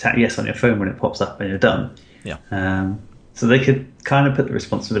tap yes on your phone when it pops up and you're done. Yeah. So they could kind of put the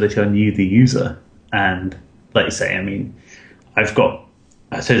responsibility on you, the user. And like you say, I mean, I suppose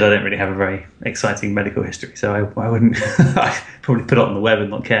I don't really have a very exciting medical history, so I wouldn't I'd probably put it on the web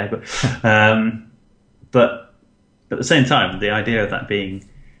and not care. But at the same time, the idea of that being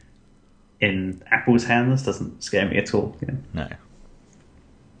in Apple's hands doesn't scare me at all. No.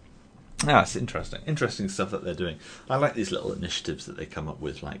 Ah, it's interesting stuff that they're doing. I like these little initiatives that they come up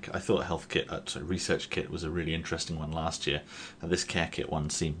with. Like, I thought Research Kit was a really interesting one last year, and this Care Kit one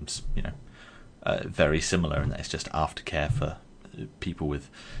seems, very similar in that it's just aftercare for people with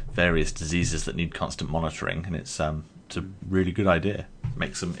various diseases that need constant monitoring, and it's a really good idea.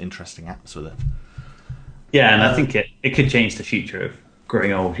 Make some interesting apps with it. Yeah, and I think it could change the future of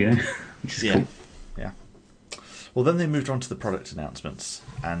growing old, which is cool. Yeah. Well, then they moved on to the product announcements,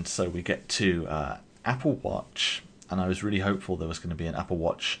 and so we get to Apple Watch, and I was really hopeful there was going to be an Apple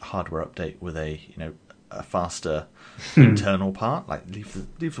Watch hardware update with a faster internal part, like leave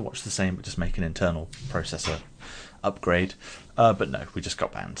the watch the same, but just make an internal processor upgrade. But no, we just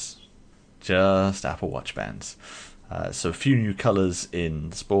got bands, just Apple Watch bands. So a few new colours in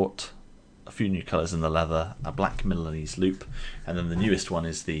the Sport, a few new colours in the leather, a black Milanese loop, and then the newest one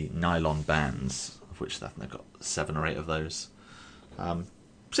is the nylon bands, of which they've got 7 or 8 of those. So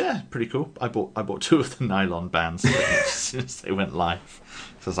yeah, pretty cool. I bought 2 of the nylon bands as soon as they went live.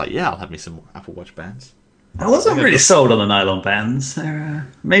 So I was like, yeah, I'll have me some Apple Watch bands. I wasn't really sold on the nylon bands.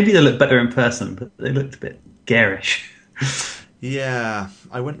 Maybe they look better in person, but they looked a bit garish. Yeah,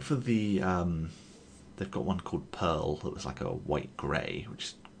 I went for the... they've got one called Pearl that was like a white grey, which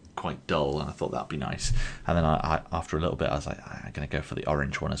is quite dull, and I thought that'd be nice. And then I after a little bit, I was like, I'm going to go for the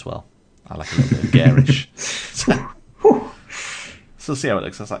orange one as well. I like a little bit of garish. So we'll see how it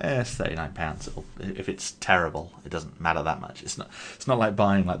looks. I was like, it's £39. If it's terrible, it doesn't matter that much. It's not like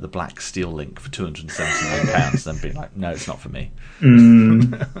buying like the black steel link for £279, then being like, no, it's not for me.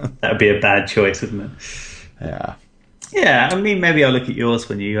 That would be a bad choice, wouldn't it? Yeah. Yeah, I mean, maybe I'll look at yours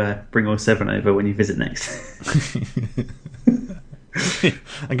when you bring all 7 over when you visit next.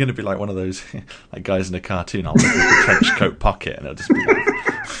 I'm going to be like one of those like guys in a cartoon. I'll look at the trench coat pocket, and it'll just be like,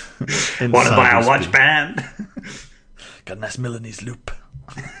 want to buy a watch band? Got a nice Milanese loop.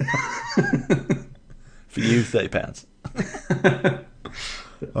 For you, £30.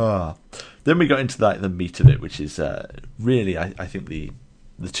 Then we got into the meat of it, which is really, I think the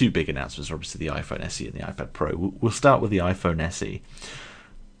two big announcements are obviously the iPhone SE and the iPad Pro. We'll start with the iPhone SE.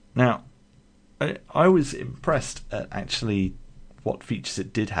 Now, I was impressed at actually what features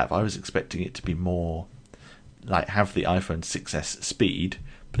it did have. I was expecting it to be more like have the iPhone 6s speed,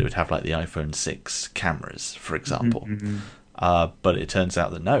 but it would have like the iPhone 6 cameras, for example. But it turns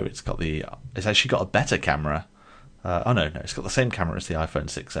out that no, it's actually got a better camera. No, it's got the same camera as the iPhone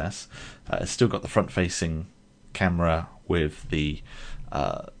 6s. It's still got the front-facing camera with the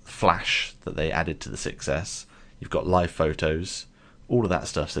flash that they added to the 6s. You've got live photos. All of that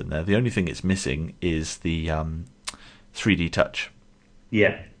stuff's in there. The only thing it's missing is the 3D touch.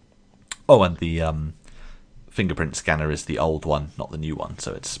 Yeah. Oh, and the fingerprint scanner is the old one, not the new one.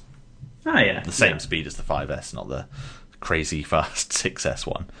 So it's the same speed as the 5S, not the crazy fast 6S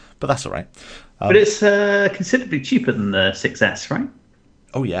one. But that's all right. But it's considerably cheaper than the 6S, right?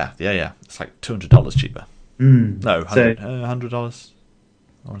 Oh, yeah. It's like $200 cheaper. No, $100.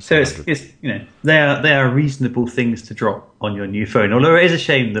 So it's they are reasonable things to drop on your new phone. Although it is a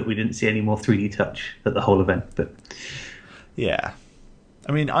shame that we didn't see any more 3D touch at the whole event. But yeah,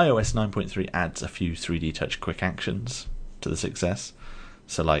 I mean iOS 9.3 adds a few 3D touch quick actions to the 6S.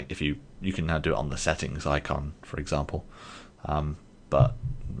 So like if you can now do it on the settings icon, for example. But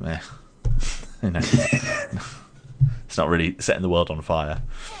it's not really setting the world on fire.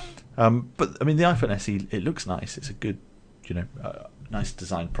 But I mean the iPhone SE, it looks nice. It's a good, nice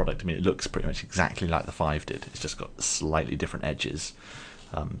designed product. I mean, it looks pretty much exactly like the 5 did. It's just got slightly different edges.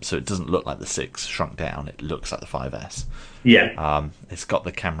 So it doesn't look like the 6 shrunk down. It looks like the 5S. Yeah. It's got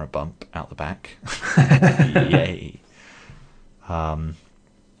the camera bump out the back. Yay. Apart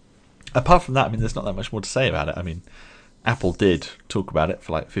from that, I mean, there's not that much more to say about it. I mean, Apple did talk about it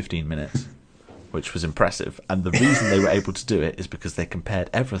for like 15 minutes, which was impressive. And the reason they were able to do it is because they compared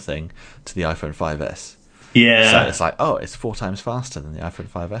everything to the iPhone 5S. Yeah. So it's like, it's 4 times faster than the iPhone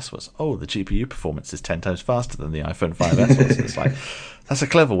 5S was. Oh, the GPU performance is 10 times faster than the iPhone 5S was. It's like, that's a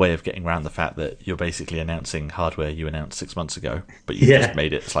clever way of getting around the fact that you're basically announcing hardware you announced 6 months ago, but you just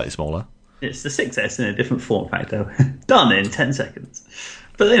made it slightly smaller. It's the 6S in a different form factor. Done in 10 seconds.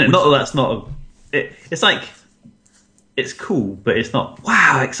 But that's not... It's like... It's cool, but it's not,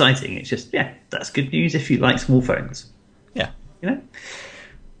 wow, exciting. It's just, that's good news if you like small phones. Yeah.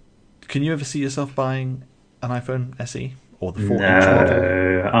 Can you ever see yourself buying an iPhone SE or the 4-inch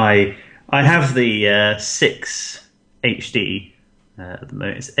model? I have the 6 HD at the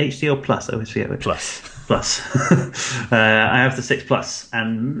moment. It's HD or Plus? I always forget which. Plus. I have the 6 Plus,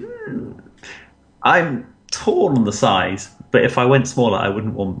 and I'm torn on the size, but if I went smaller, I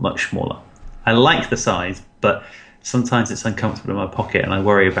wouldn't want much smaller. I like the size, but sometimes it's uncomfortable in my pocket, and I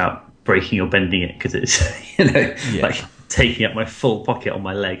worry about breaking or bending it because it's, like taking up my full pocket on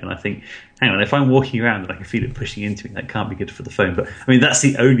my leg. And I think, hang on, if I'm walking around and I can feel it pushing into me, that can't be good for the phone. But I mean, that's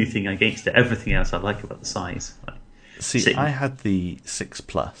the only thing against it. Everything else I like about the size. I had the 6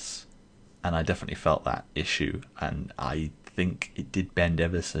 Plus, and I definitely felt that issue, and I think it did bend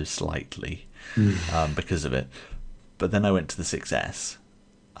ever so slightly because of it. But then I went to the 6S.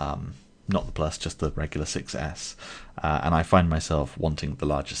 Not the Plus, just the regular 6S, and I find myself wanting the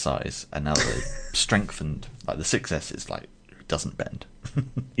larger size. And now they've strengthened, like the 6S is like it doesn't bend.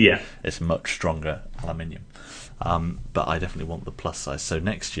 It's much stronger aluminium. But I definitely want the Plus size. So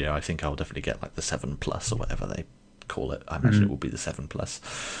next year, I think I'll definitely get like the 7 Plus or whatever they call it. I imagine it will be the 7 Plus.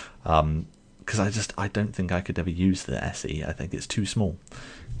 Because I don't think I could ever use the SE. I think it's too small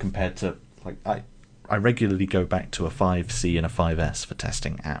compared to like I regularly go back to a 5C and a 5S for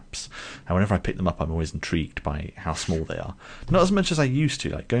testing apps, and whenever I pick them up I'm always intrigued by how small they are. Not as much as I used to.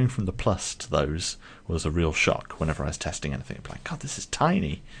 Like going from the Plus to those was a real shock whenever I was testing anything. I'd be like, God, this is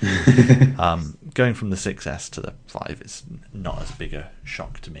tiny. Going from the 6S to the 5 is not as big a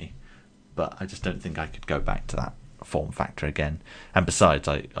shock to me, but I just don't think I could go back to that form factor again. And besides,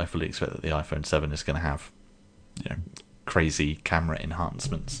 I fully expect that the iPhone 7 is going to have crazy camera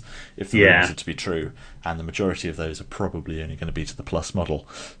enhancements, if the rumours are to be true, and the majority of those are probably only going to be to the Plus model.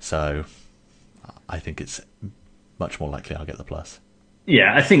 So I think it's much more likely I'll get the Plus.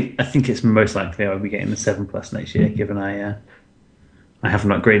 Yeah, I think it's most likely I'll be getting the 7 Plus next year, given I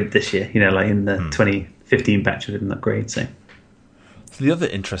haven't upgraded this year. Like in the 2015 batch, I didn't upgrade. So the other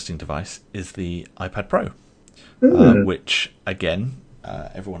interesting device is the iPad Pro, which again,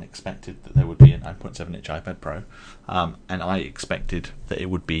 everyone expected that there would be a 9.7-inch iPad Pro, and I expected that it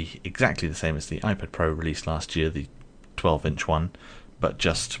would be exactly the same as the iPad Pro released last year, the 12-inch one, but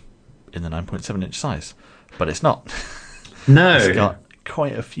just in the 9.7-inch size. But it's not. No, it's got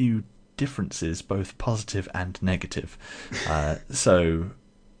quite a few differences, both positive and negative. So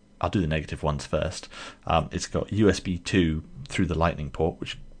I'll do the negative ones first. It's got USB 2 through the Lightning port,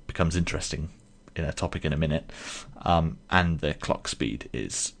 which becomes interesting in a topic in a minute, and the clock speed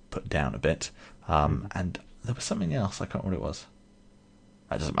is put down a bit, and there was something else, I can't remember what it was.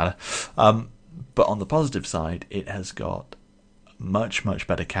 That doesn't matter. But on the positive side, it has got much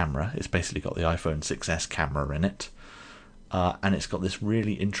better camera. It's basically got the iPhone 6s camera in it, and it's got this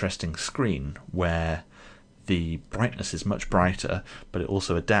really interesting screen where the brightness is much brighter, but it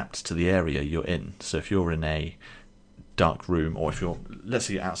also adapts to the area you're in. So if you're in a dark room, or if let's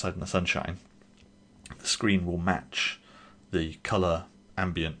say you're outside in the sunshine, the screen will match the colour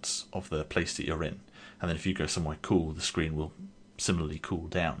ambience of the place that you're in. And then if you go somewhere cool, the screen will similarly cool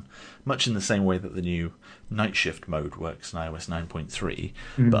down. Much in the same way that the new night shift mode works in iOS 9.3,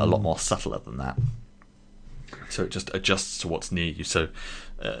 but a lot more subtler than that. So it just adjusts to what's near you. So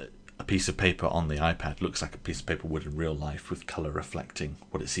a piece of paper on the iPad looks like a piece of paper would in real life, with colour reflecting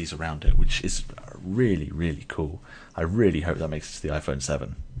what it sees around it, which is really cool. I really hope that makes it to the iPhone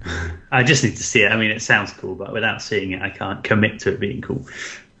 7. I just need to see it. I mean, it sounds cool, but without seeing it, I can't commit to it being cool.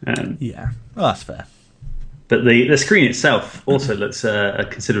 Yeah, well, that's fair. But the screen itself also looks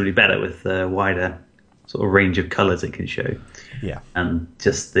considerably better, with the wider sort of range of colours it can show. Yeah. And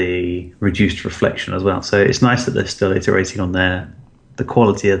just the reduced reflection as well. So it's nice that they're still iterating on the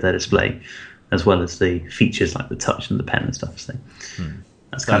quality of their display, as well as the features like the touch and the pen and stuff. So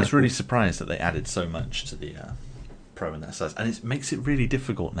that's I was really surprised that they added so much to the Pro in that size, and it makes it really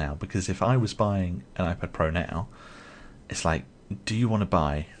difficult now, because if I was buying an iPad Pro now, it's like, do you want to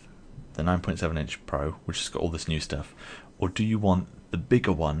buy the 9.7-inch Pro, which has got all this new stuff, or do you want the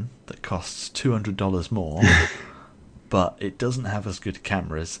bigger one that costs $200 more, but it doesn't have as good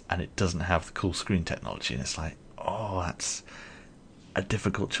cameras and it doesn't have the cool screen technology? And it's like, oh, that's a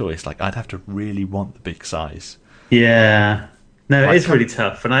difficult choice. Like, I'd have to really want the big size. Yeah. No, it is really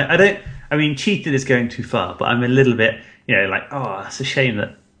tough. And I mean, cheated is going too far, but I'm a little bit, like, oh, it's a shame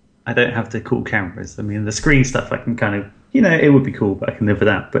that I don't have the cool cameras. I mean, the screen stuff I can kind of, it would be cool, but I can live with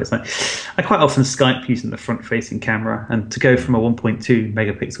that. But it's like, I quite often Skype using the front-facing camera, and to go from a 1.2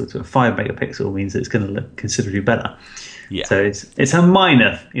 megapixel to a 5 megapixel means that it's going to look considerably better. Yeah. So it's a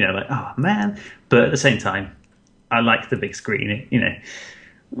minor, like, oh man, but at the same time, I like the big screen.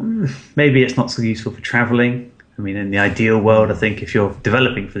 Maybe it's not so useful for traveling. I mean, in the ideal world, I think if you're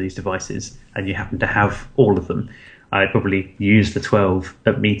developing for these devices and you happen to have all of them, I'd probably use the 12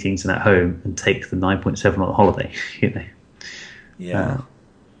 at meetings and at home and take the 9.7 on a holiday. Yeah,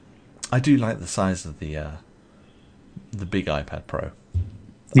 I do like the size of the big iPad Pro.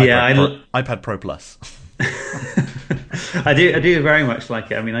 iPad Pro Plus. I do very much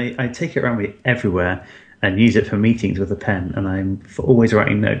like it. I mean, I take it around with me everywhere and use it for meetings with a pen, and I'm always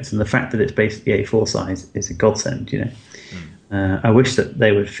writing notes. And the fact that it's basically A4 size is a godsend. I wish that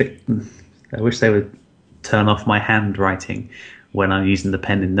they would I wish they would turn off my handwriting when I'm using the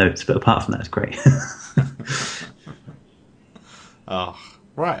pen in notes. But apart from that, it's great. Oh,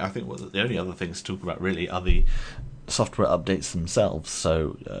 right. I think the only other things to talk about really are the software updates themselves.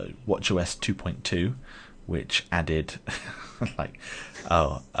 So WatchOS 2.2, which added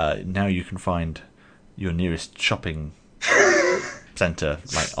now you can find your nearest shopping center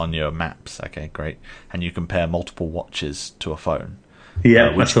on your maps. Okay, great. And you compare multiple watches to a phone.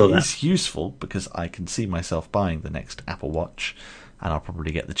 Yeah, which I saw that. is useful because I can see myself buying the next Apple Watch, and I'll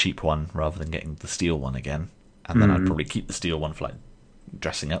probably get the cheap one rather than getting the steel one again. And then I'd probably keep the steel one for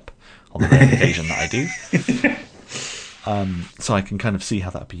dressing up on the rare occasion that I do. So I can kind of see how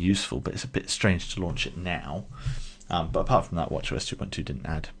that'd be useful, but it's a bit strange to launch it now. But apart from that, WatchOS 2.2 didn't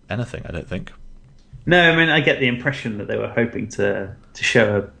add anything, I don't think. No, I mean, I get the impression that they were hoping to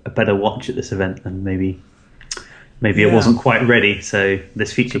show a better watch at this event, and maybe it wasn't quite ready, so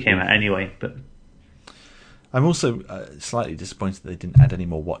this feature came out anyway. But I'm also slightly disappointed that they didn't add any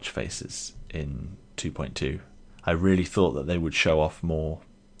more watch faces in 2.2. I really thought that they would show off more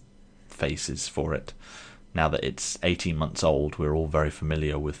faces for it, now that it's 18 months old, we're all very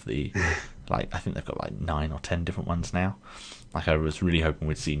familiar with the, like, I think they've got like 9 or 10 different ones now. Like, I was really hoping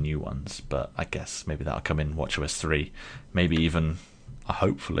we'd see new ones, but I guess maybe that'll come in WatchOS 3. Maybe even,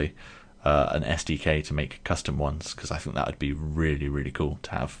 hopefully, an SDK to make custom ones, because I think that would be really, really cool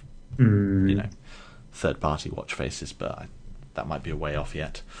to have, third-party watch faces, but that might be a way off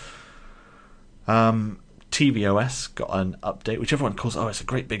yet. tvOS got an update, which everyone calls, it's a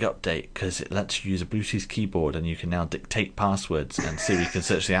great big update because it lets you use a Bluetooth keyboard and you can now dictate passwords and Siri can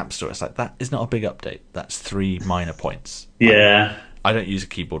search the App Store. It's like, that is not a big update. That's 3 minor points. Yeah. I don't use a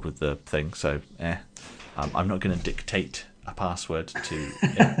keyboard with the thing, so I'm not going to dictate a password to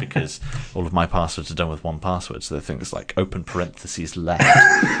it because all of my passwords are done with one password. So the things like open parentheses left,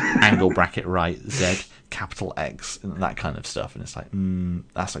 angle bracket right, Z, capital X, and that kind of stuff. And it's like,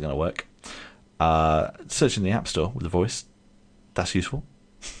 that's not going to work. Searching the App Store with a voice, that's useful.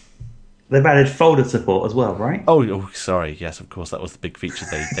 They've added folder support as well, right? Oh, sorry. Yes, of course. That was the big feature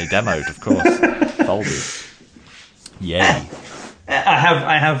they demoed, of course. Folders. Yay.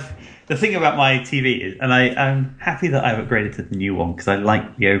 I have the thing about my TV is, and I'm happy that I've upgraded to the new one because I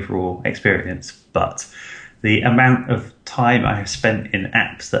like the overall experience, but the amount of time I have spent in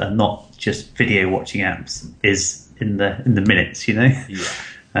apps that are not just video watching apps is in the minutes, Yeah.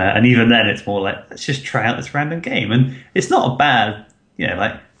 And even then, it's more like, let's just try out this random game. And it's not a bad,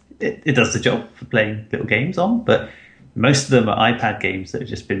 it does the job for playing little games on, but most of them are iPad games that have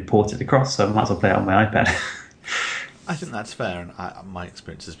just been ported across, so I might as well play it on my iPad. I think that's fair, and my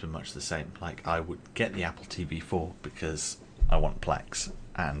experience has been much the same. Like, I would get the Apple TV 4 because I want Plex,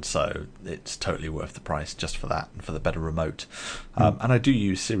 and so it's totally worth the price just for that and for the better remote. And I do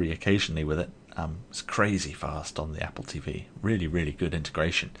use Siri occasionally with it. It's crazy fast on the Apple TV. Really, really good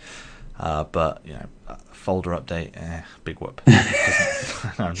integration. But, folder update, big whoop.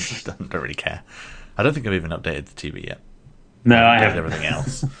 I don't really care. I don't think I've even updated the TV yet. No, I haven't. haven't. Everything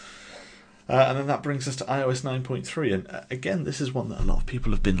else. And then that brings us to iOS 9.3. And again, this is one that a lot of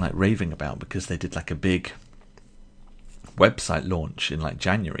people have been like raving about because they did like a big website launch in like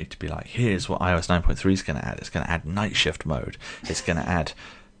January to be like, here's what iOS 9.3 is going to add. It's going to add night shift mode. It's going to add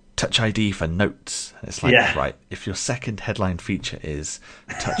Touch ID for notes. It's like, right, if your second headline feature is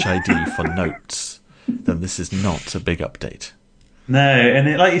Touch ID for notes, then this is not a big update. No,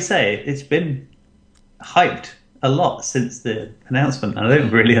 and like you say, it's been hyped a lot since the announcement, and I don't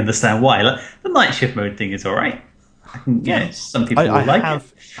really understand why. Like, the night shift mode thing is all right. Some people will like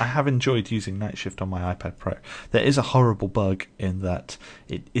it. I have enjoyed using Night Shift on my iPad Pro. There is a horrible bug in that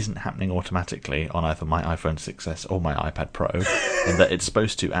it isn't happening automatically on either my iPhone 6s or my iPad Pro, in that it's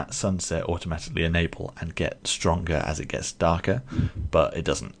supposed to, at sunset, automatically enable and get stronger as it gets darker, but it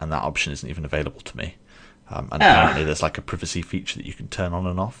doesn't, and that option isn't even available to me. And apparently there's like a privacy feature that you can turn on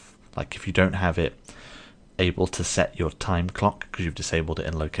and off. Like, if you don't have it able to set your time clock because you've disabled it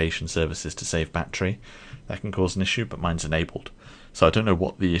in location services to save battery, that can cause an issue, but mine's enabled. So I don't know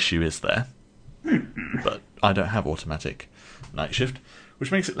what the issue is there, but I don't have automatic night shift,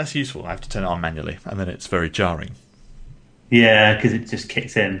 which makes it less useful. I have to turn it on manually, and then it's very jarring. Yeah, because it just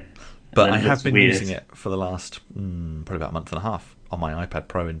kicks in. But I have been using it for the last probably about a month and a half on my iPad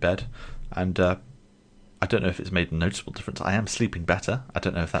Pro in bed, and I don't know if it's made a noticeable difference. I am sleeping better. I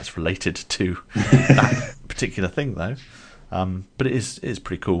don't know if that's related to that particular thing, though. But it is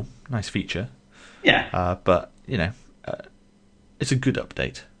pretty cool. Nice feature. Yeah. But, it's a good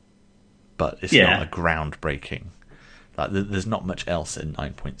update. But it's not a groundbreaking. Like, there's not much else in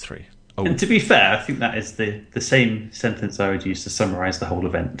 9.3. Oh. And to be fair, I think that is the same sentence I would use to summarise the whole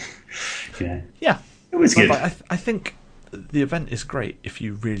event. Yeah. It was good. I think the event is great if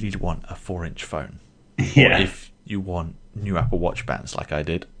you really want a 4-inch phone. Yeah. Or if you want new Apple Watch bands like I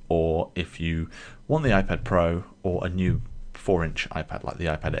did, or if you want the iPad Pro or a new 4-inch iPad like the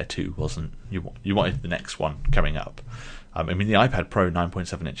iPad Air 2 wasn't. You wanted the next one coming up. I mean, the iPad Pro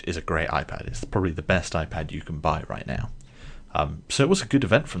 9.7-inch is a great iPad. It's probably the best iPad you can buy right now. So it was a good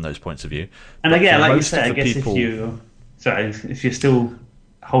event from those points of view. And again, like you said, I guess if you're still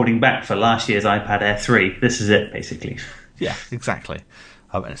holding back for last year's iPad Air 3, this is it, basically. Yeah, exactly.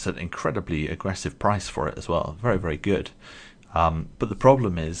 And it's an incredibly aggressive price for it as well. Very, very good. But the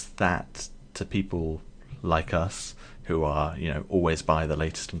problem is that to people like us who are, always buy the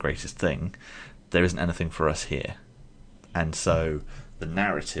latest and greatest thing, there isn't anything for us here. And so the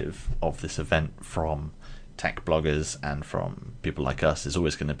narrative of this event from tech bloggers and from people like us is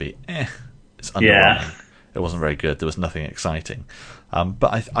always going to be, it's underwhelming. Yeah. It wasn't very good. There was nothing exciting.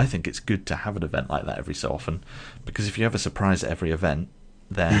 But I think it's good to have an event like that every so often, because if you have a surprise at every event,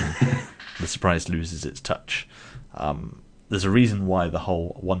 then the surprise loses its touch. there's a reason why the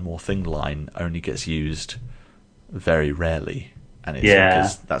whole One More Thing line only gets used very rarely, and it's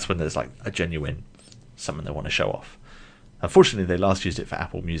because that's when there's like a genuine something they want to show off. Unfortunately, they last used it for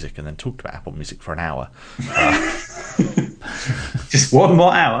Apple Music and then talked about Apple Music for an hour. Just one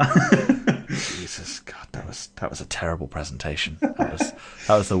more hour. Jesus, God, that was a terrible presentation. That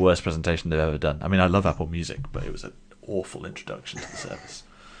was the worst presentation they've ever done. I mean, I love Apple Music, but it was an awful introduction to the service.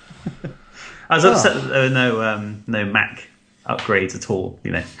 I was upset that there were no Mac upgrades at all.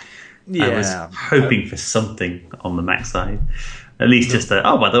 I was hoping for something on the Mac side, at least just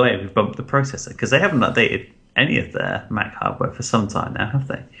by the way, we've bumped the processor, because they haven't updated any of their Mac hardware for some time now, have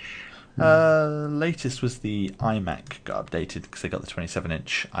they? Latest was the iMac got updated because they got the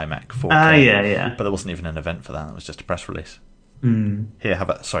 27-inch iMac 4K. Yeah. But there wasn't even an event for that. It was just a press release. Mm. Here, how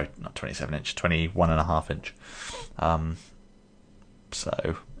about, sorry, not 27-inch, 21.5-inch.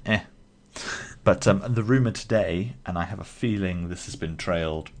 But the rumour today, and I have a feeling this has been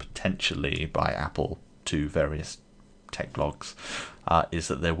trailed potentially by Apple to various tech blogs, is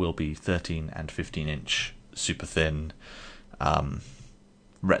that there will be 13 and 15-inch super thin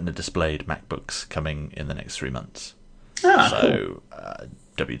retina displayed MacBooks coming in the next 3 months. Cool.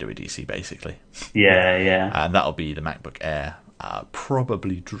 WWDC basically. Yeah. And that'll be the MacBook Air,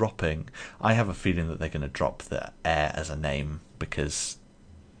 probably dropping. I have a feeling that they're going to drop the Air as a name because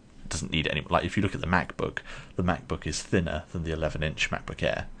it doesn't need any. Like if you look at the MacBook is thinner than the 11-inch MacBook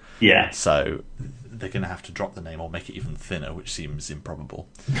Air. Yeah. So they're going to have to drop the name or make it even thinner, which seems improbable.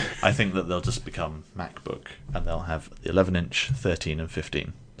 I think that they'll just become MacBook, and they'll have the 11-inch, 13 and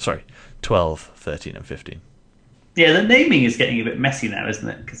 15. Sorry, 12, 13 and 15. Yeah, the naming is getting a bit messy now, isn't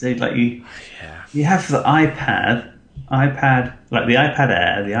it? Because you have the iPad, like the iPad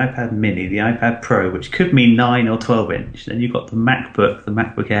Air, the iPad Mini, the iPad Pro, which could mean 9 or 12-inch. Then you've got the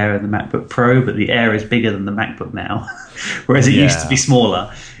MacBook Air, and the MacBook Pro, but the Air is bigger than the MacBook now, whereas it used to be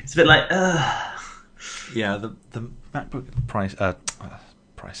smaller. It's a bit like, Yeah, the MacBook pricing,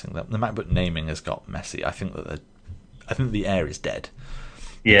 the MacBook naming has got messy. I think the Air is dead.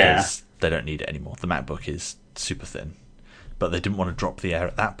 Yeah. Because they don't need it anymore. The MacBook is super thin, but they didn't want to drop the Air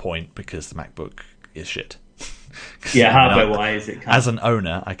at that point because the MacBook is shit. Yeah, hardware-wise, it can't. As an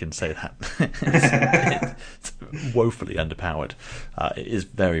owner, I can say that. It's woefully underpowered. It is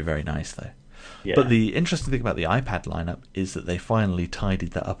very, very nice, though. Yeah. But the interesting thing about the iPad lineup is that they finally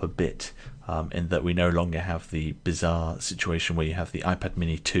tidied that up a bit, in that we no longer have the bizarre situation where you have the iPad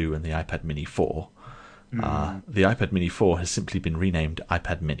Mini 2 and the iPad Mini 4. The iPad Mini 4 has simply been renamed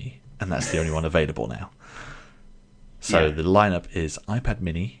iPad Mini, and that's the only one available now. So the lineup is iPad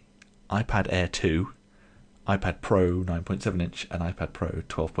Mini, iPad Air 2, iPad Pro 9.7-inch, and iPad Pro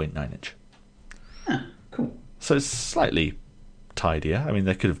 12.9-inch. Cool. So it's slightly tidier. I mean,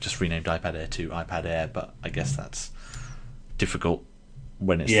 they could have just renamed iPad Air 2 iPad Air, but I guess that's difficult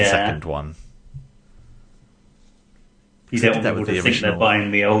when it's the second one. You don't want people to think they're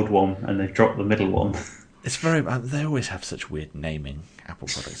buying the old one and they've dropped the middle one. It's very. They always have such weird naming, Apple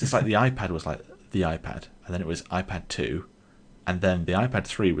products. It's like the iPad was like the iPad, and then it was iPad 2, and then the iPad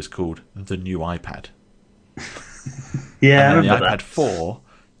 3 was called the new iPad. Yeah, and then I the remember iPad 4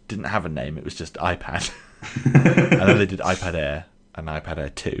 didn't have a name; it was just iPad. And then they did iPad Air and iPad Air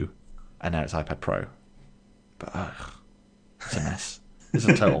 2, and now it's iPad Pro. But it's a mess. It's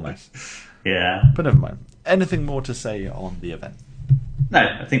a total mess. Yeah. But never mind. Anything more to say on the event? No,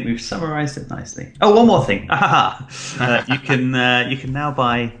 I think we've summarised it nicely. Oh, one more thing. You can now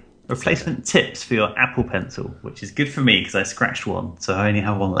buy replacement tips for your Apple Pencil, which is good for me because I scratched one, so I only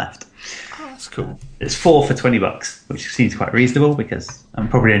have one left. Oh, that's cool. It's 4 for $20, which seems quite reasonable because I'm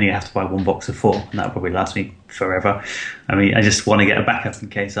probably only going to have to buy one box of 4, and that'll probably last me forever. I mean, I just want to get a backup in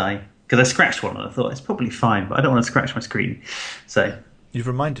case because I scratched one and I thought it's probably fine, but I don't want to scratch my screen. So you've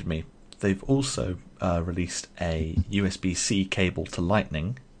reminded me. They've also released a USB-C cable to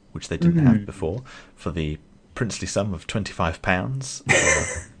Lightning, which they didn't have before, for the princely sum of £25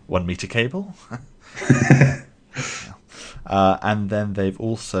 for 1 meter cable. And then they've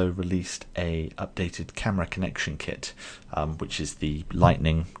also released a updated camera connection kit, which is the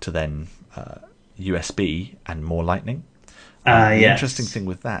Lightning to then USB and more Lightning. The interesting thing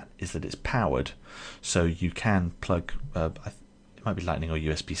with that is that it's powered, so you can plug. It might be Lightning or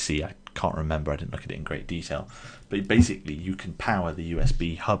USB-C. I can't remember. I didn't look at it in great detail. But basically, you can power the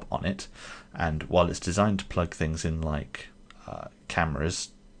USB hub on it, and while it's designed to plug things in like cameras,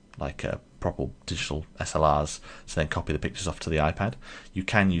 like proper digital SLRs, so then copy the pictures off to the iPad, you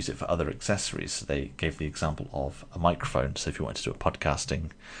can use it for other accessories. So they gave the example of a microphone. So if you wanted to do a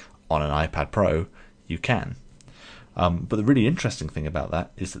podcasting on an iPad Pro, you can. But the really interesting thing about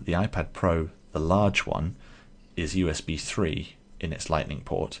that is that the iPad Pro, the large one, is USB 3 in its Lightning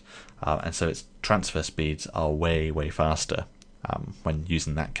port, and so its transfer speeds are way, way faster when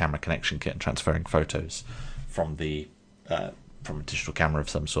using that camera connection kit and transferring photos from from a digital camera of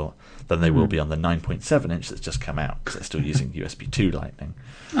some sort than they will be on the 9.7 inch that's just come out, because they're still using USB 2 Lightning.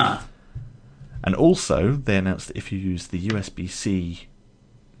 And also, they announced that if you use the USB-C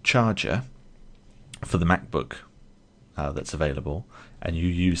charger for the MacBook that's available, and you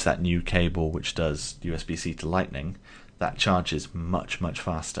use that new cable which does USB-C to Lightning, that charges much, much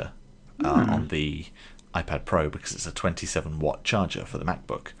faster on the iPad Pro, because it's a 27 watt charger for the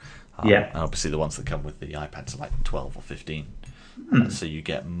MacBook. And obviously the ones that come with the iPads are like 12 or 15. So you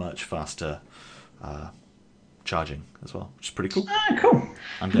get much faster charging as well, which is pretty cool. Cool.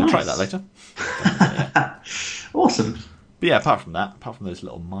 I'm going to try that later. Awesome. But yeah, apart from those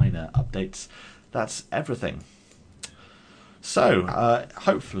little minor updates, that's everything. So,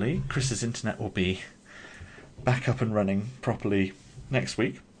 hopefully, Chris's internet will be back up and running properly next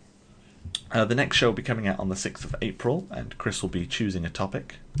week. The next show will be coming out on the 6th of April, and Chris will be choosing a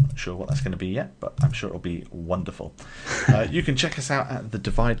topic. Not sure what that's going to be yet, but I'm sure it'll be wonderful. You can check us out at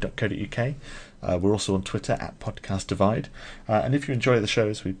thedivide.co.uk. We're also on Twitter at podcastdivide. And if you enjoy the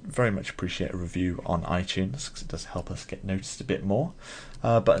shows, we very much appreciate a review on iTunes, because it does help us get noticed a bit more.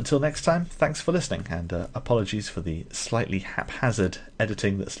 But until next time, thanks for listening, and apologies for the slightly haphazard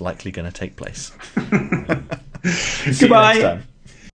editing that's likely going to take place. See you next time.